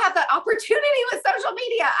 But you have that opportunity with social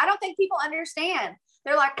media. I don't think people understand.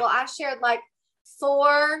 They're like, well, I shared like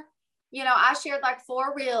 4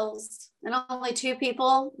 reels and only 2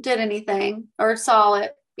 people did anything or saw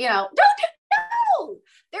it. No.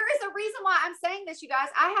 There is a reason why I'm saying this, you guys.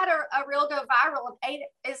 I had a reel go viral and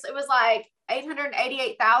it was like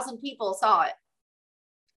 888,000 people saw it.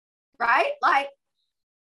 Right? Like,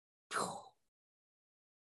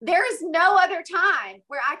 there is no other time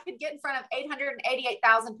where I could get in front of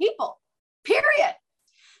 888,000 people, period.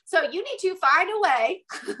 So you need to find a way,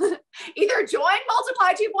 either join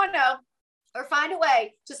Multiply 2.0 or find a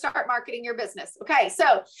way to start marketing your business. Okay.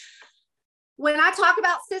 So when I talk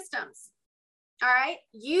about systems, all right,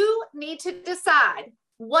 you need to decide,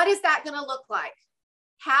 what is that going to look like?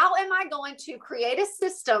 How am I going to create a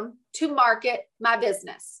system to market my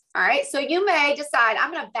business? All right. So you may decide,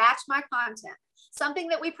 I'm going to batch my content. Something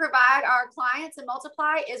that we provide our clients in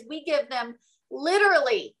Multiply is we give them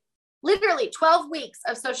literally 12 weeks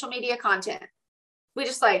of social media content. We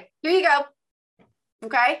just like, here you go.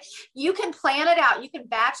 Okay. You can plan it out. You can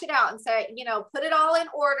batch it out and say, put it all in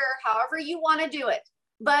order, however you want to do it.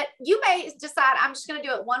 But you may decide, I'm just going to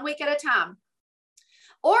do it 1 week at a time.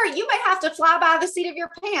 Or you may have to fly by the seat of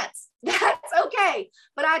your pants. That's okay.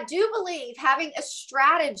 But I do believe having a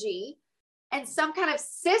strategy and some kind of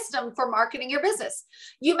system for marketing your business.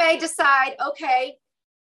 You may decide, okay,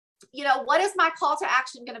 what is my call to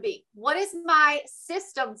action going to be? What is my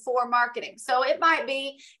system for marketing? So it might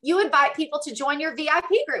be you invite people to join your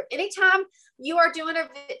VIP group. Anytime you are doing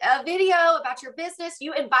a video about your business,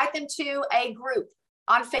 you invite them to a group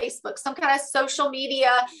on Facebook, some kind of social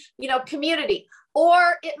media, community.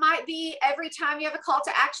 Or it might be every time you have a call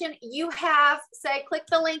to action, you have, say, click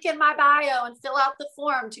the link in my bio and fill out the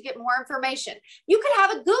form to get more information. You could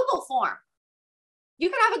have a Google form. You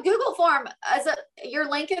can have a Google form as your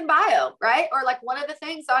link in bio, right? Or like one of the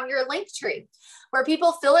things on your link tree where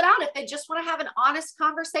people fill it out if they just want to have an honest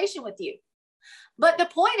conversation with you. But the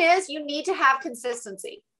point is, you need to have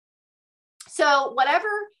consistency. So whatever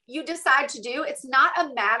you decide to do, it's not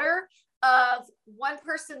a matter of one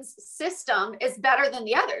person's system is better than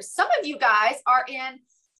the others. Some of you guys are in,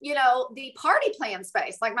 the party plan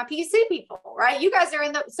space, like my PC people, right? You guys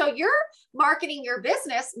are so your marketing your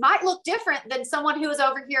business might look different than someone who is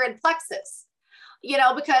over here in Plexus,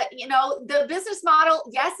 because, the business model,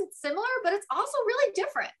 yes, it's similar, but it's also really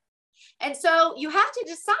different. And so you have to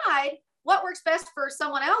decide what works best for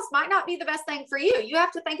someone else might not be the best thing for you. You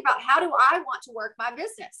have to think about, how do I want to work my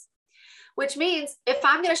business? Which means if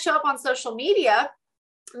I'm going to show up on social media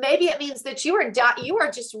Maybe it means that you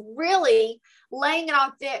are just really laying it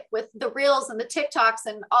on thick with the reels and the TikToks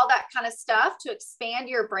and all that kind of stuff to expand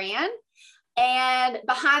your brand. And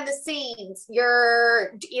behind the scenes,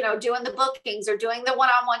 you're, doing the bookings or doing the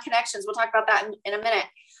one-on-one connections. We'll talk about that in a minute.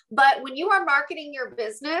 But when you are marketing your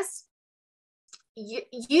business,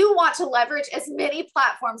 you want to leverage as many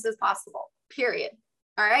platforms as possible, period.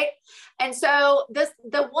 All right. And so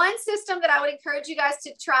the one system that I would encourage you guys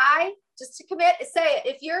to try, just to commit, is say,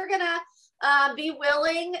 if you're going to be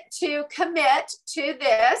willing to commit to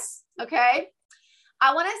this, okay,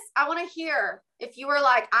 I want to hear if you were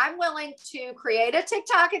like, I'm willing to create a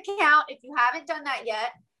TikTok account. If you haven't done that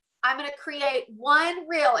yet, I'm going to create one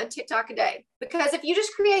reel in TikTok a day, because if you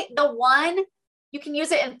just create the one, you can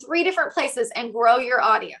use it in 3 different places and grow your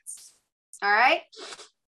audience. All right.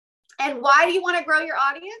 And why do you want to grow your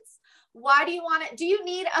audience? Why do you want it? Do you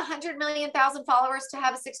need 100 million thousand followers to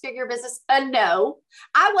have a 6-figure business? No,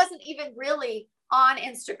 I wasn't even really on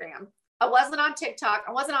Instagram. I wasn't on TikTok.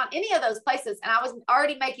 I wasn't on any of those places. And I was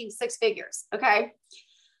already making 6 figures. Okay.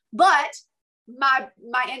 But my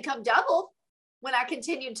income doubled when I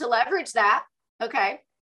continued to leverage that. Okay.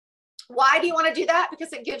 Why do you want to do that?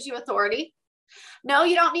 Because it gives you authority. No,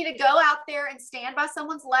 you don't need to go out there and stand by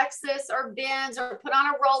someone's Lexus or Benz or put on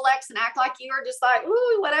a Rolex and act like you are just like,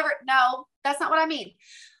 ooh, whatever. No, that's not what I mean.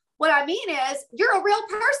 What I mean is you're a real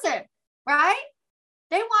person, right?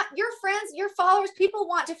 They want your friends, your followers, people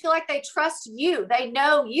want to feel like they trust you. They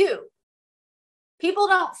know you. People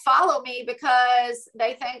don't follow me because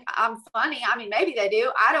they think I'm funny. I mean, maybe they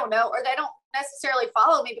do. I don't know. Or they don't necessarily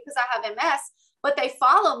follow me because I have MS. But they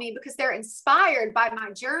follow me because they're inspired by my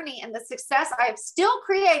journey and the success I have still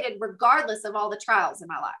created regardless of all the trials in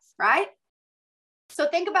my life, right? So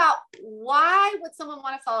think about, why would someone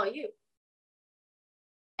want to follow you?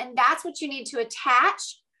 And that's what you need to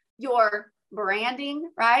attach your branding,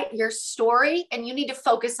 right? Your story, and you need to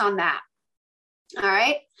focus on that. All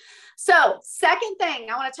right. So second thing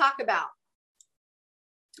I want to talk about,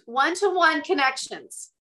 one-to-one connections.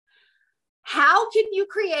 How can you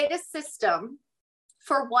create a system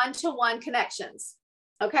for one-to-one connections?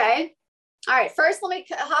 Okay. All right. First, let me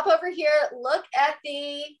hop over here. Look at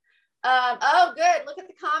the, oh, good. Look at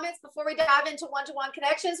the comments before we dive into one-to-one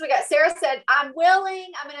connections. We got Sarah said, I'm willing.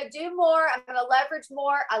 I'm going to do more. I'm going to leverage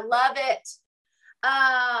more. I love it.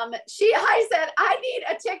 I said, I need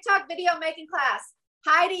a TikTok video making class.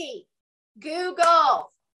 Heidi,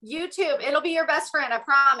 Google, YouTube. It'll be your best friend. I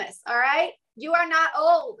promise. All right. You are not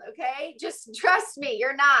old. Okay. Just trust me.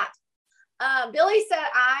 You're not. Billy said,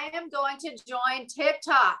 I am going to join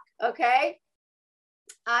TikTok. Okay.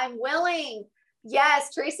 I'm willing. Yes.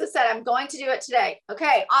 Teresa said, I'm going to do it today.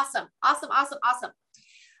 Okay. Awesome. Awesome. Awesome. Awesome.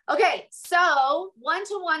 Okay. So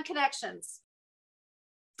one-to-one connections.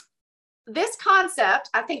 This concept,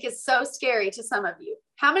 I think, is so scary to some of you.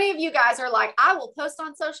 How many of you guys are like, I will post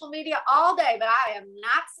on social media all day, but I am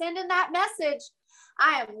not sending that message.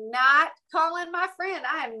 I am not calling my friend.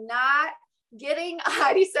 I am not getting,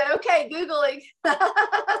 Heidi said, okay, Googling.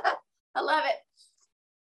 I love it.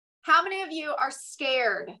 How many of you are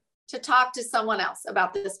scared to talk to someone else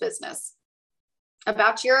about this business,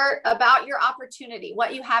 about your opportunity,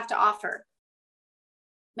 what you have to offer?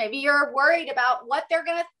 Maybe you're worried about what they're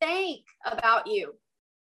going to think about you.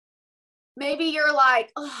 Maybe you're like,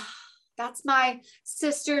 oh, that's my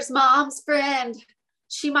sister's mom's friend.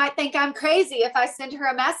 She might think I'm crazy if I send her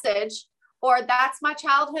a message. Or that's my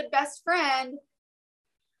childhood best friend.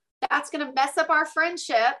 That's going to mess up our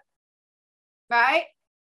friendship, right?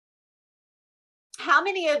 How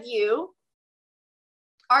many of you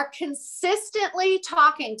are consistently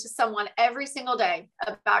talking to someone every single day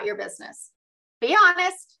about your business? Be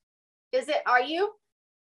honest. Are you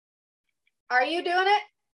doing it?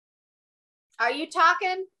 Are you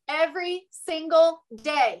talking every single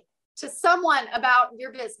day to someone about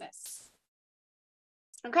your business?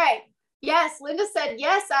 Okay. Yes. Linda said,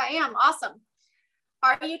 yes, I am. Awesome.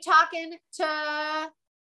 Are you talking to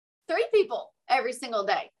 3 people every single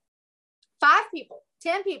day? 5 people,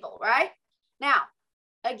 10 people, right? Now,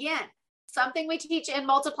 again, something we teach in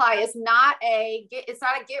Multiply is it's not a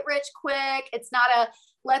get rich quick. It's not a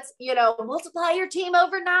let's, multiply your team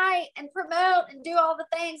overnight and promote and do all the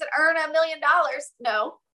things and earn $1 million.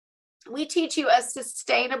 No, we teach you a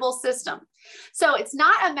sustainable system. So it's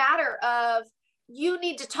not a matter of you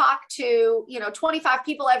need to talk to, 25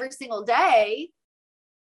 people every single day.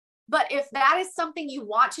 But if that is something you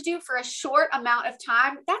want to do for a short amount of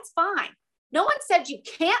time, that's fine. No one said you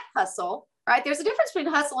can't hustle, right? There's a difference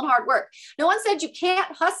between hustle and hard work. No one said you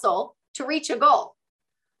can't hustle to reach a goal.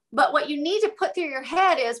 But what you need to put through your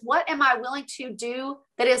head is, what am I willing to do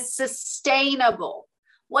that is sustainable?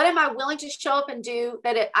 What am I willing to show up and do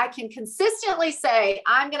that I can consistently say,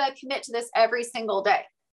 I'm going to commit to this every single day,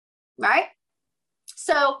 right?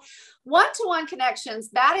 So one-to-one connections,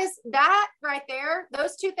 that right there,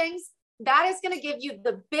 those two things, that is going to give you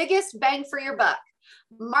the biggest bang for your buck.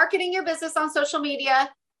 Marketing your business on social media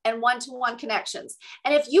and one-to-one connections.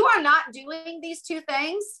 And if you are not doing these two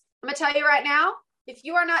things, I'm going to tell you right now, if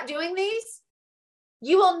you are not doing these,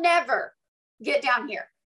 you will never get down here.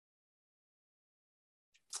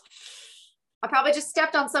 I probably just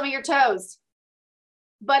stepped on some of your toes,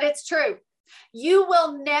 but it's true. You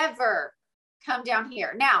will never come down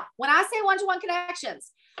here. Now, when I say one-to-one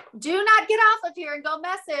connections, do not get off of here and go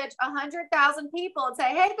message 100,000 people and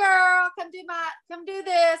say, hey girl, come do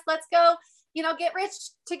this. Let's go, get rich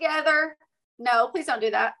together. No, please don't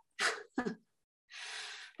do that.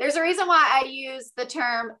 There's a reason why I use the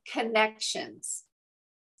term connections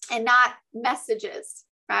and not messages,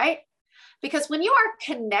 right? Because when you are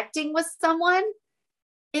connecting with someone,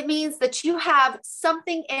 it means that you have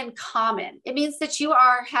something in common. It means that you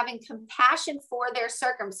are having compassion for their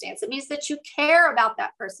circumstance. It means that you care about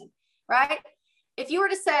that person, right? If you were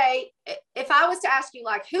to say, if I was to ask you,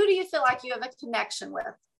 like, who do you feel like you have a connection with?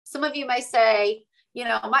 Some of you may say,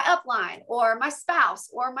 my upline or my spouse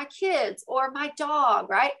or my kids or my dog,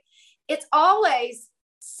 right? It's always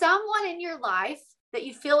someone in your life that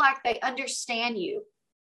you feel like they understand you.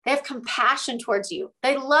 They have compassion towards you.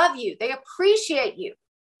 They love you. They appreciate you,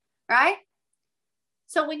 right?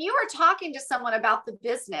 So when you are talking to someone about the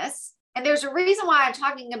business, and there's a reason why I'm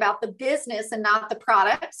talking about the business and not the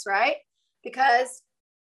products, right? Because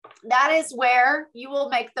that is where you will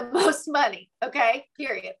make the most money, okay?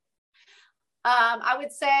 Period. I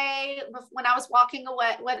would say when I was walking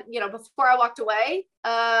away, before I walked away,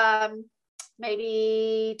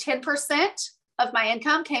 maybe 10% of my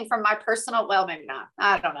income came from my personal, well, maybe not.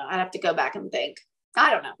 I don't know. I'd have to go back and think. I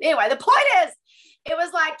don't know. Anyway, the point is, it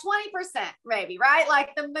was like 20% maybe, right?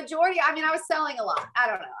 Like the majority, I was selling a lot. I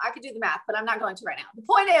don't know. I could do the math, but I'm not going to right now. The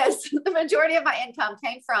point is, the majority of my income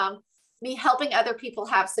came from me helping other people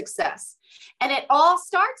have success. And it all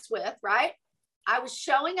starts with, right? I was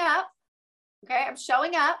showing up. Okay. I'm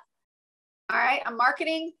showing up. All right. I'm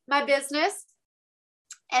marketing my business.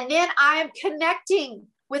 And then I am connecting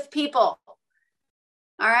with people.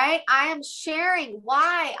 All right. I am sharing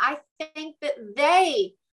why I think that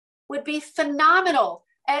they would be phenomenal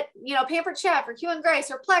at, Pampered Chef or Hue and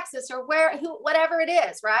Grace or Plexus or whatever it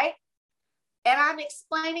is. Right. And I'm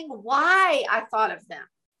explaining why I thought of them.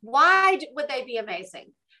 Why would they be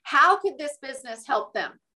amazing? How could this business help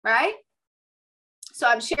them? Right. So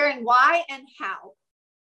I'm sharing why and how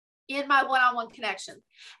in my one-on-one connection.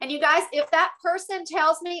 And you guys, if that person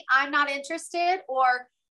tells me I'm not interested or,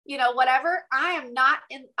 whatever, I'm not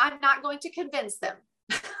going to convince them.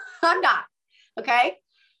 I'm not. Okay.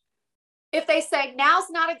 If they say now's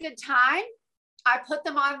not a good time, I put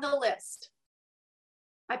them on the list.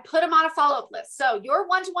 I put them on a follow-up list. So your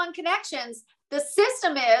one-to-one connections, the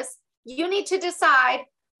system is you need to decide,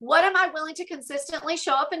 what am I willing to consistently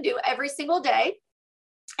show up and do every single day?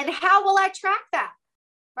 And how will I track that?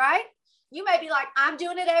 Right? You may be like, I'm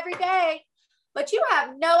doing it every day, but you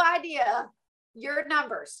have no idea your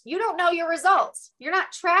numbers. You don't know your results. You're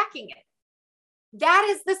not tracking it. That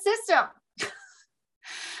is the system.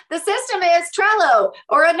 The system is Trello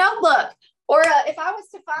or a notebook, or if I was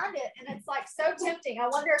to find it, and it's like so tempting. I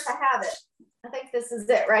wonder if I have it. I think this is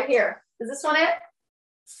it right here. Is this one it?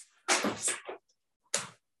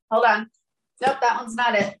 Hold on. Nope, that one's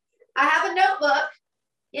not it. I have a notebook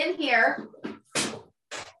in here.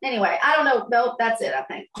 Anyway, I don't know. Nope, that's it, I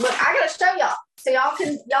think. Look, I gotta show y'all so y'all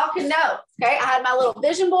can know. Okay, I had my little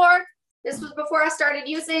vision board. This was before I started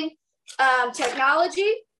using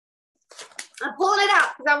technology. I'm pulling it out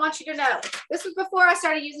because I want you to know. This was before I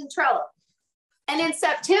started using Trello. And in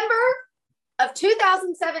September of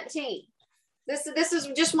 2017, this is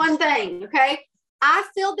just one thing, okay? I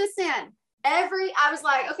filled this in. I was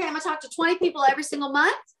like, okay, I'm gonna talk to 20 people every single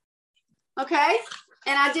month. Okay.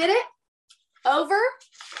 And I did it over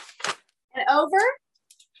and over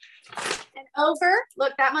and over.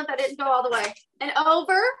 Look, that month I didn't go all the way. And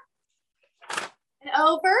over and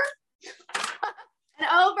over and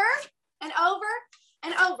over and over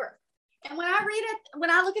and over. And when I read it,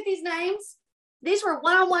 when I look at these names, these were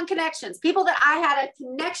one-on-one connections, people that I had a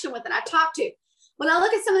connection with and I talked to. When I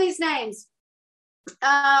look at some of these names,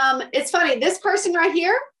 it's funny. This person right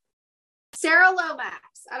here, Sarah Lomax.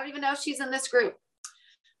 I don't even know if she's in this group.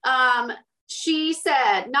 She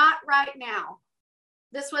said, not right now.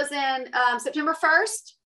 This was in September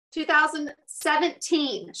 1st,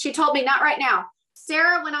 2017. She told me, not right now.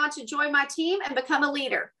 Sarah went on to join my team and become a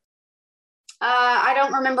leader. I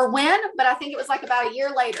don't remember when, but I think it was like about a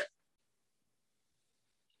year later.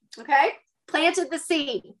 Okay. Planted the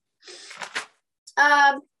seed.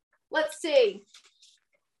 Let's see.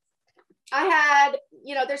 I had,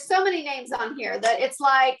 there's so many names on here that it's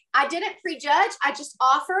like, I didn't prejudge. I just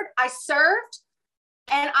offered, I served,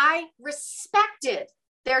 and I respected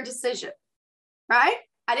their decision, right?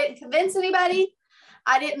 I didn't convince anybody.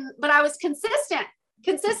 But I was consistent.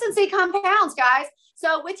 Consistency compounds, guys.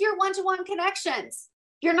 So with your one-to-one connections,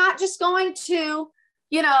 you're not just going to,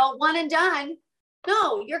 one and done.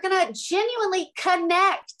 No, you're going to genuinely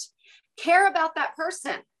connect, care about that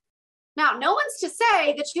person. Now, no one's to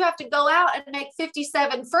say that you have to go out and make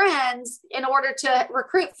 57 friends in order to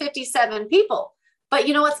recruit 57 people. But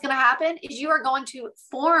you know what's going to happen is you are going to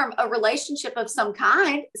form a relationship of some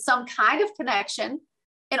kind of connection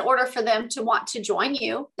in order for them to want to join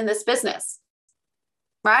you in this business,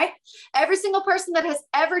 right? Every single person that has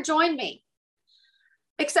ever joined me,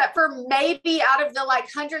 except for maybe out of the like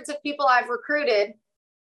hundreds of people I've recruited,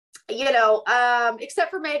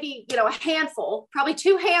 except for maybe, a handful, probably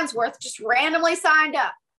 2 hands worth just randomly signed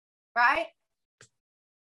up, right?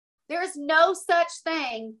 There is no such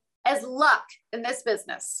thing as luck in this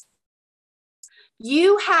business.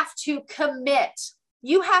 You have to commit.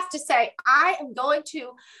 You have to say, I am going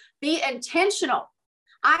to be intentional.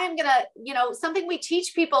 I am going to, something we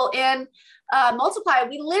teach people in Multiply,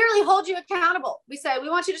 we literally hold you accountable. We say, we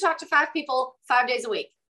want you to talk to 5 people 5 days a week.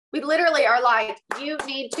 We literally are like, you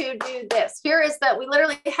need to do this. Here is that we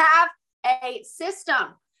literally have a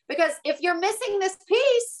system, because if you're missing this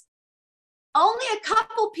piece, only a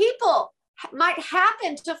couple people might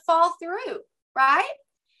happen to fall through, right?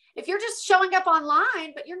 If you're just showing up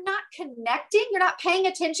online, but you're not connecting, you're not paying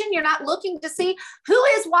attention, you're not looking to see who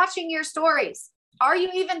is watching your stories. Are you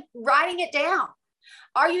even writing it down?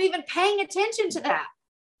 Are you even paying attention to that?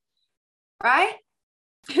 Right?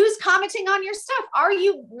 Who's commenting on your stuff? Are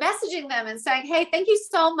you messaging them and saying, hey, thank you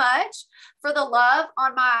so much for the love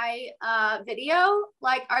on my video?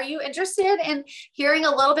 Like, are you interested in hearing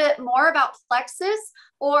a little bit more about Plexus?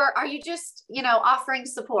 Or are you just, offering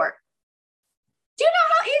support? Do you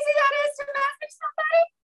know how easy that is to message somebody?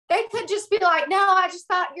 They could just be like, no, I just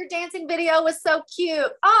thought your dancing video was so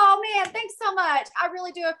cute. Oh man, thanks so much. I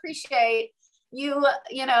really do appreciate you,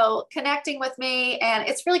 connecting with me. And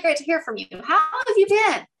it's really great to hear from you. How have you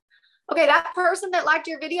been? Okay, that person that liked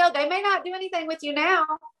your video, they may not do anything with you now,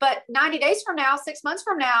 but 90 days from now, 6 months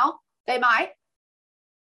from now, they might.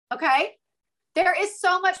 Okay. There is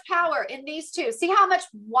so much power in these two. See how much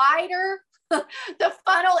wider the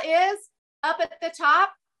funnel is up at the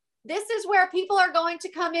top? This is where people are going to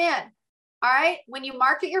come in. All right. When you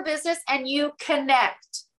market your business and you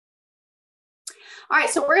connect. All right.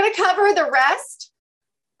 So we're going to cover the rest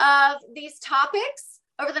of these topics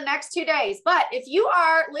over the next 2 days. But if you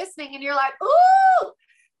are listening and you're like, ooh,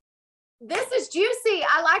 this is juicy.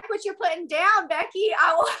 I like what you're putting down, Becky.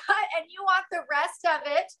 And you want the rest of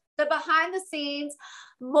it, the behind the scenes,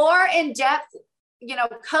 more in-depth,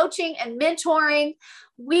 coaching and mentoring.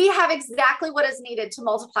 We have exactly what is needed to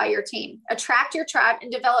multiply your team, attract your tribe,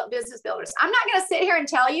 and develop business builders. I'm not going to sit here and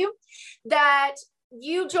tell you that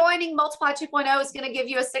you joining Multiply 2.0 is going to give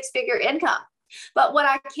you a 6-figure income. But what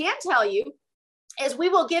I can tell you is we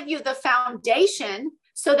will give you the foundation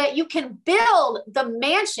so that you can build the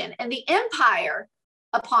mansion and the empire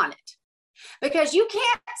upon it. Because you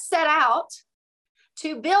can't set out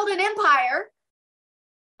to build an empire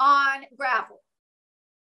on gravel,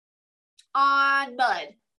 on mud.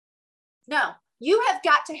 No, you have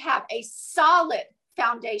got to have a solid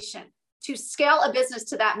foundation to scale a business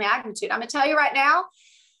to that magnitude. I'm going to tell you right now,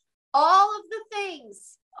 all of the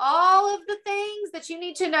things that you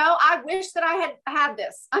need to know, I wish that I had had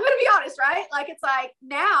this. I'm going to be honest, right? Like, it's like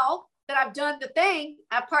now that I've done the thing,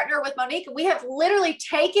 I partner with Monique, and we have literally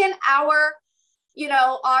taken our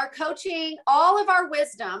coaching, all of our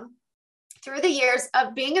wisdom through the years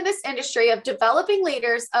of being in this industry, of developing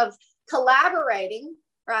leaders, of collaborating,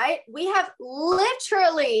 right? We have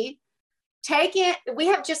literally taken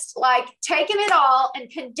it all and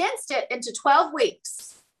condensed it into 12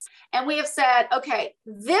 weeks. And we have said, okay,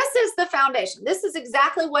 this is the foundation. This is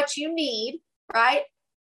exactly what you need, right?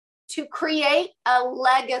 To create a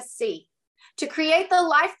legacy, to create the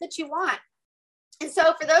life that you want. And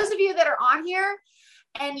so for those of you that are on here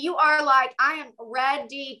and you are like, I am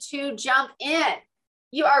ready to jump in.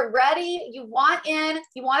 You are ready. You want in.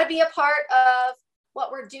 You want to be a part of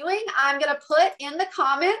what we're doing. I'm going to put in the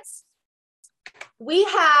comments. We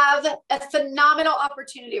have a phenomenal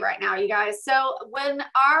opportunity right now, you guys. So when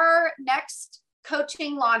our next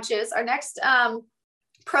coaching launches, our next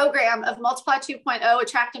program of Multiply 2.0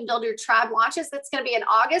 Attract and Build Your Tribe launches. That's going to be in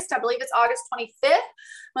August. I believe it's August 25th.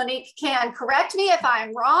 Monique can correct me if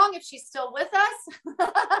I'm wrong, if she's still with us.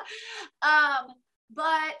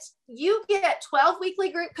 But you get 12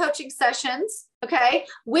 weekly group coaching sessions, okay?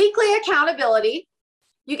 Weekly accountability.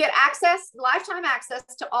 You get access, lifetime access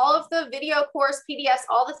to all of the video course, PDFs,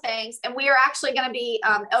 all the things. And we are actually going to be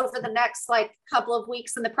over the next couple of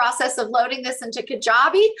weeks in the process of loading this into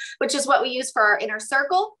Kajabi, which is what we use for our inner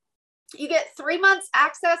circle. You get 3 months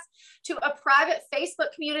access to a private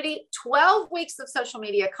Facebook community, 12 weeks of social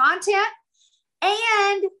media content.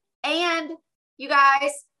 And you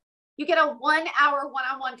guys, you get a 1-hour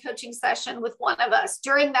one-on-one coaching session with one of us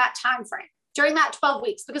during that time frame, during that 12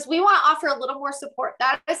 weeks, because we want to offer a little more support.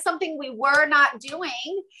 That is something we were not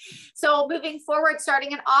doing. So moving forward,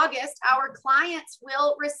 starting in August, our clients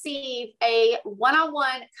will receive a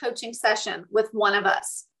one-on-one coaching session with one of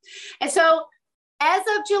us. And so as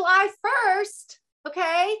of July 1st,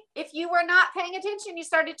 okay, if you were not paying attention, you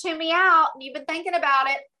started to tune me out and you've been thinking about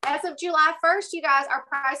it. As of July 1st, you guys, our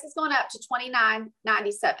price is going up to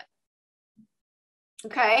 $29.97.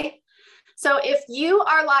 Okay. So if you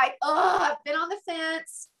are like, oh, I've been on the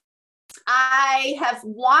fence, I have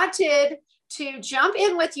wanted to jump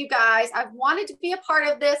in with you guys, I've wanted to be a part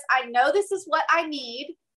of this, I know this is what I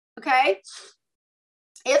need, okay?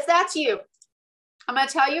 If that's you, I'm going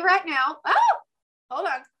to tell you right now, oh, hold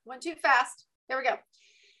on, went too fast. There we go.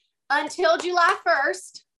 Until July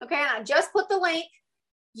 1st, okay, and I just put the link,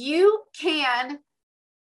 you can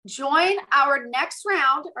join our next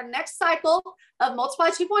round, our next cycle of Multiply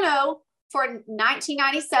 2.0 for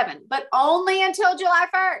 $19.97, but only until July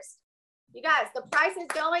 1st. You guys, the price is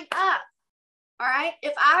going up. All right.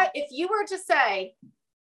 If you were to say,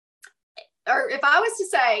 or if I was to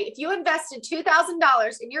say, if you invested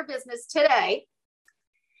 $2,000 in your business today,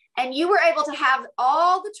 and you were able to have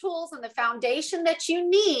all the tools and the foundation that you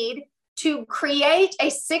need to create a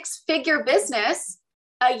 6-figure business,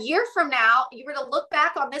 a year from now, you were to look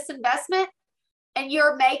back on this investment and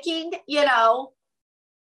you're making,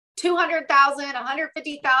 $200,000,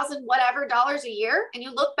 $150,000, whatever dollars a year. And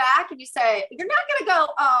you look back and you say, you're not going to go,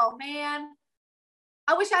 oh man,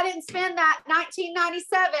 I wish I didn't spend that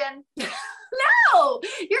 $19.97. No,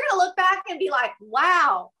 you're going to look back and be like,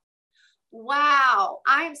 wow,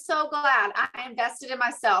 I am so glad I invested in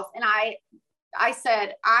myself. And I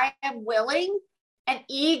said, I am willing and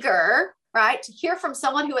eager, right, to hear from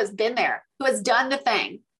someone who has been there, who has done the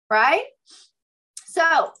thing, right?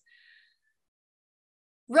 So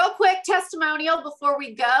real quick testimonial before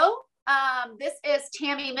we go. This is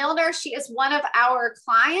Tammy Milner. She is one of our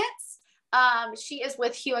clients. She is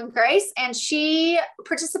with Hugh and Grace, and she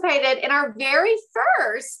participated in our very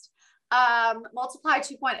first Multiply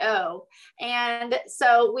 2.0. And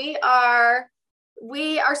so we are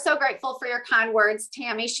so grateful for your kind words,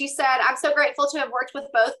 Tammy. She said, I'm so grateful to have worked with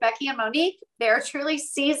both Becky and Monique. They are truly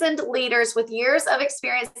seasoned leaders with years of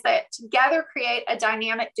experience that together create a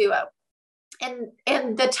dynamic duo. And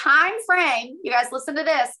in the time frame, you guys listen to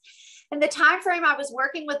this, in the time frame I was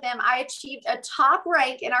working with them, I achieved a top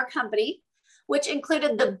rank in our company, which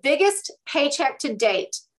included the biggest paycheck to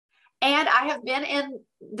date. And I have been in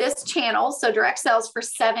this channel, so direct sales, for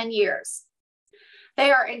 7 years.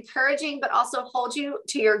 They are encouraging, but also hold you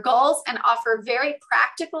to your goals and offer very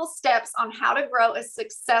practical steps on how to grow a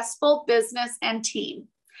successful business and team.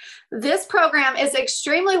 This program is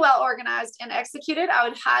extremely well organized and executed. I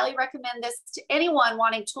would highly recommend this to anyone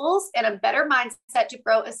wanting tools and a better mindset to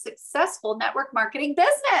grow a successful network marketing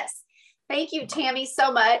business. Thank you, Tammy,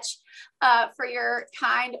 so much for your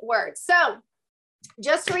kind words. So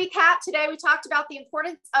just to recap, today we talked about the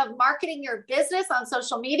importance of marketing your business on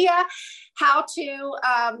social media, how to,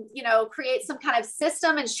 create some kind of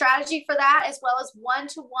system and strategy for that, as well as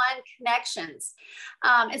one-to-one connections.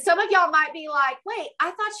 And some of y'all might be like, wait,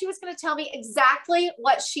 I thought she was going to tell me exactly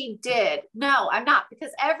what she did. No, I'm not,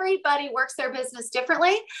 because everybody works their business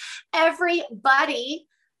differently. Everybody,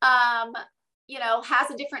 has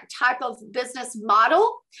a different type of business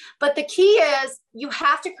model. But the key is you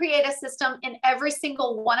have to create a system in every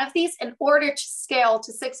single one of these in order to scale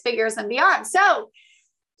to 6 figures and beyond. So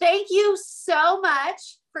thank you so much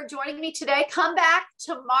for joining me today. Come back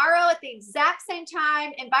tomorrow at the exact same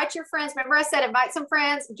time. Invite your friends. Remember I said, invite some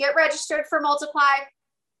friends, get registered for Multiply.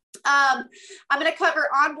 I'm going to cover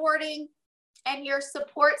onboarding and your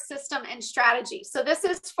support system and strategy. So this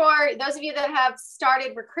is for those of you that have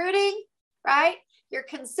started recruiting, right? You're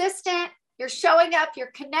consistent, you're showing up,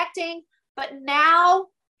 you're connecting, but now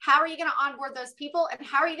how are you going to onboard those people and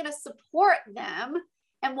how are you going to support them?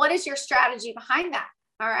 And what is your strategy behind that?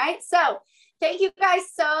 All right. So Thank you guys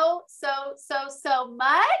so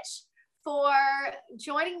much for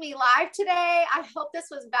joining me live today. I hope this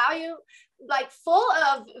was full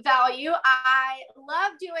of value. I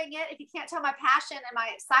love doing it. If you can't tell my passion and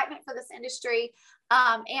my excitement for this industry.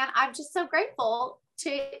 And I'm just so grateful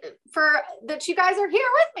that you guys are here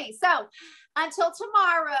with me. So until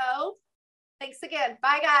tomorrow, thanks again.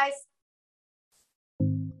 Bye, guys.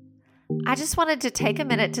 I just wanted to take a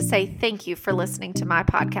minute to say thank you for listening to my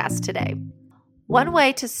podcast today. One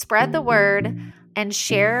way to spread the word and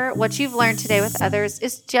share what you've learned today with others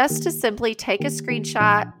is just to simply take a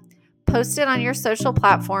screenshot, post it on your social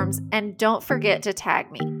platforms, and don't forget to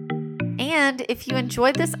tag me. And if you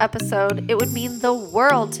enjoyed this episode, it would mean the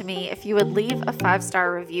world to me if you would leave a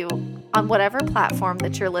 5-star review on whatever platform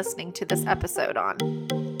that you're listening to this episode on.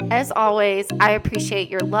 As always, I appreciate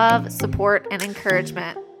your love, support, and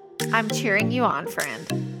encouragement. I'm cheering you on,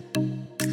 friend.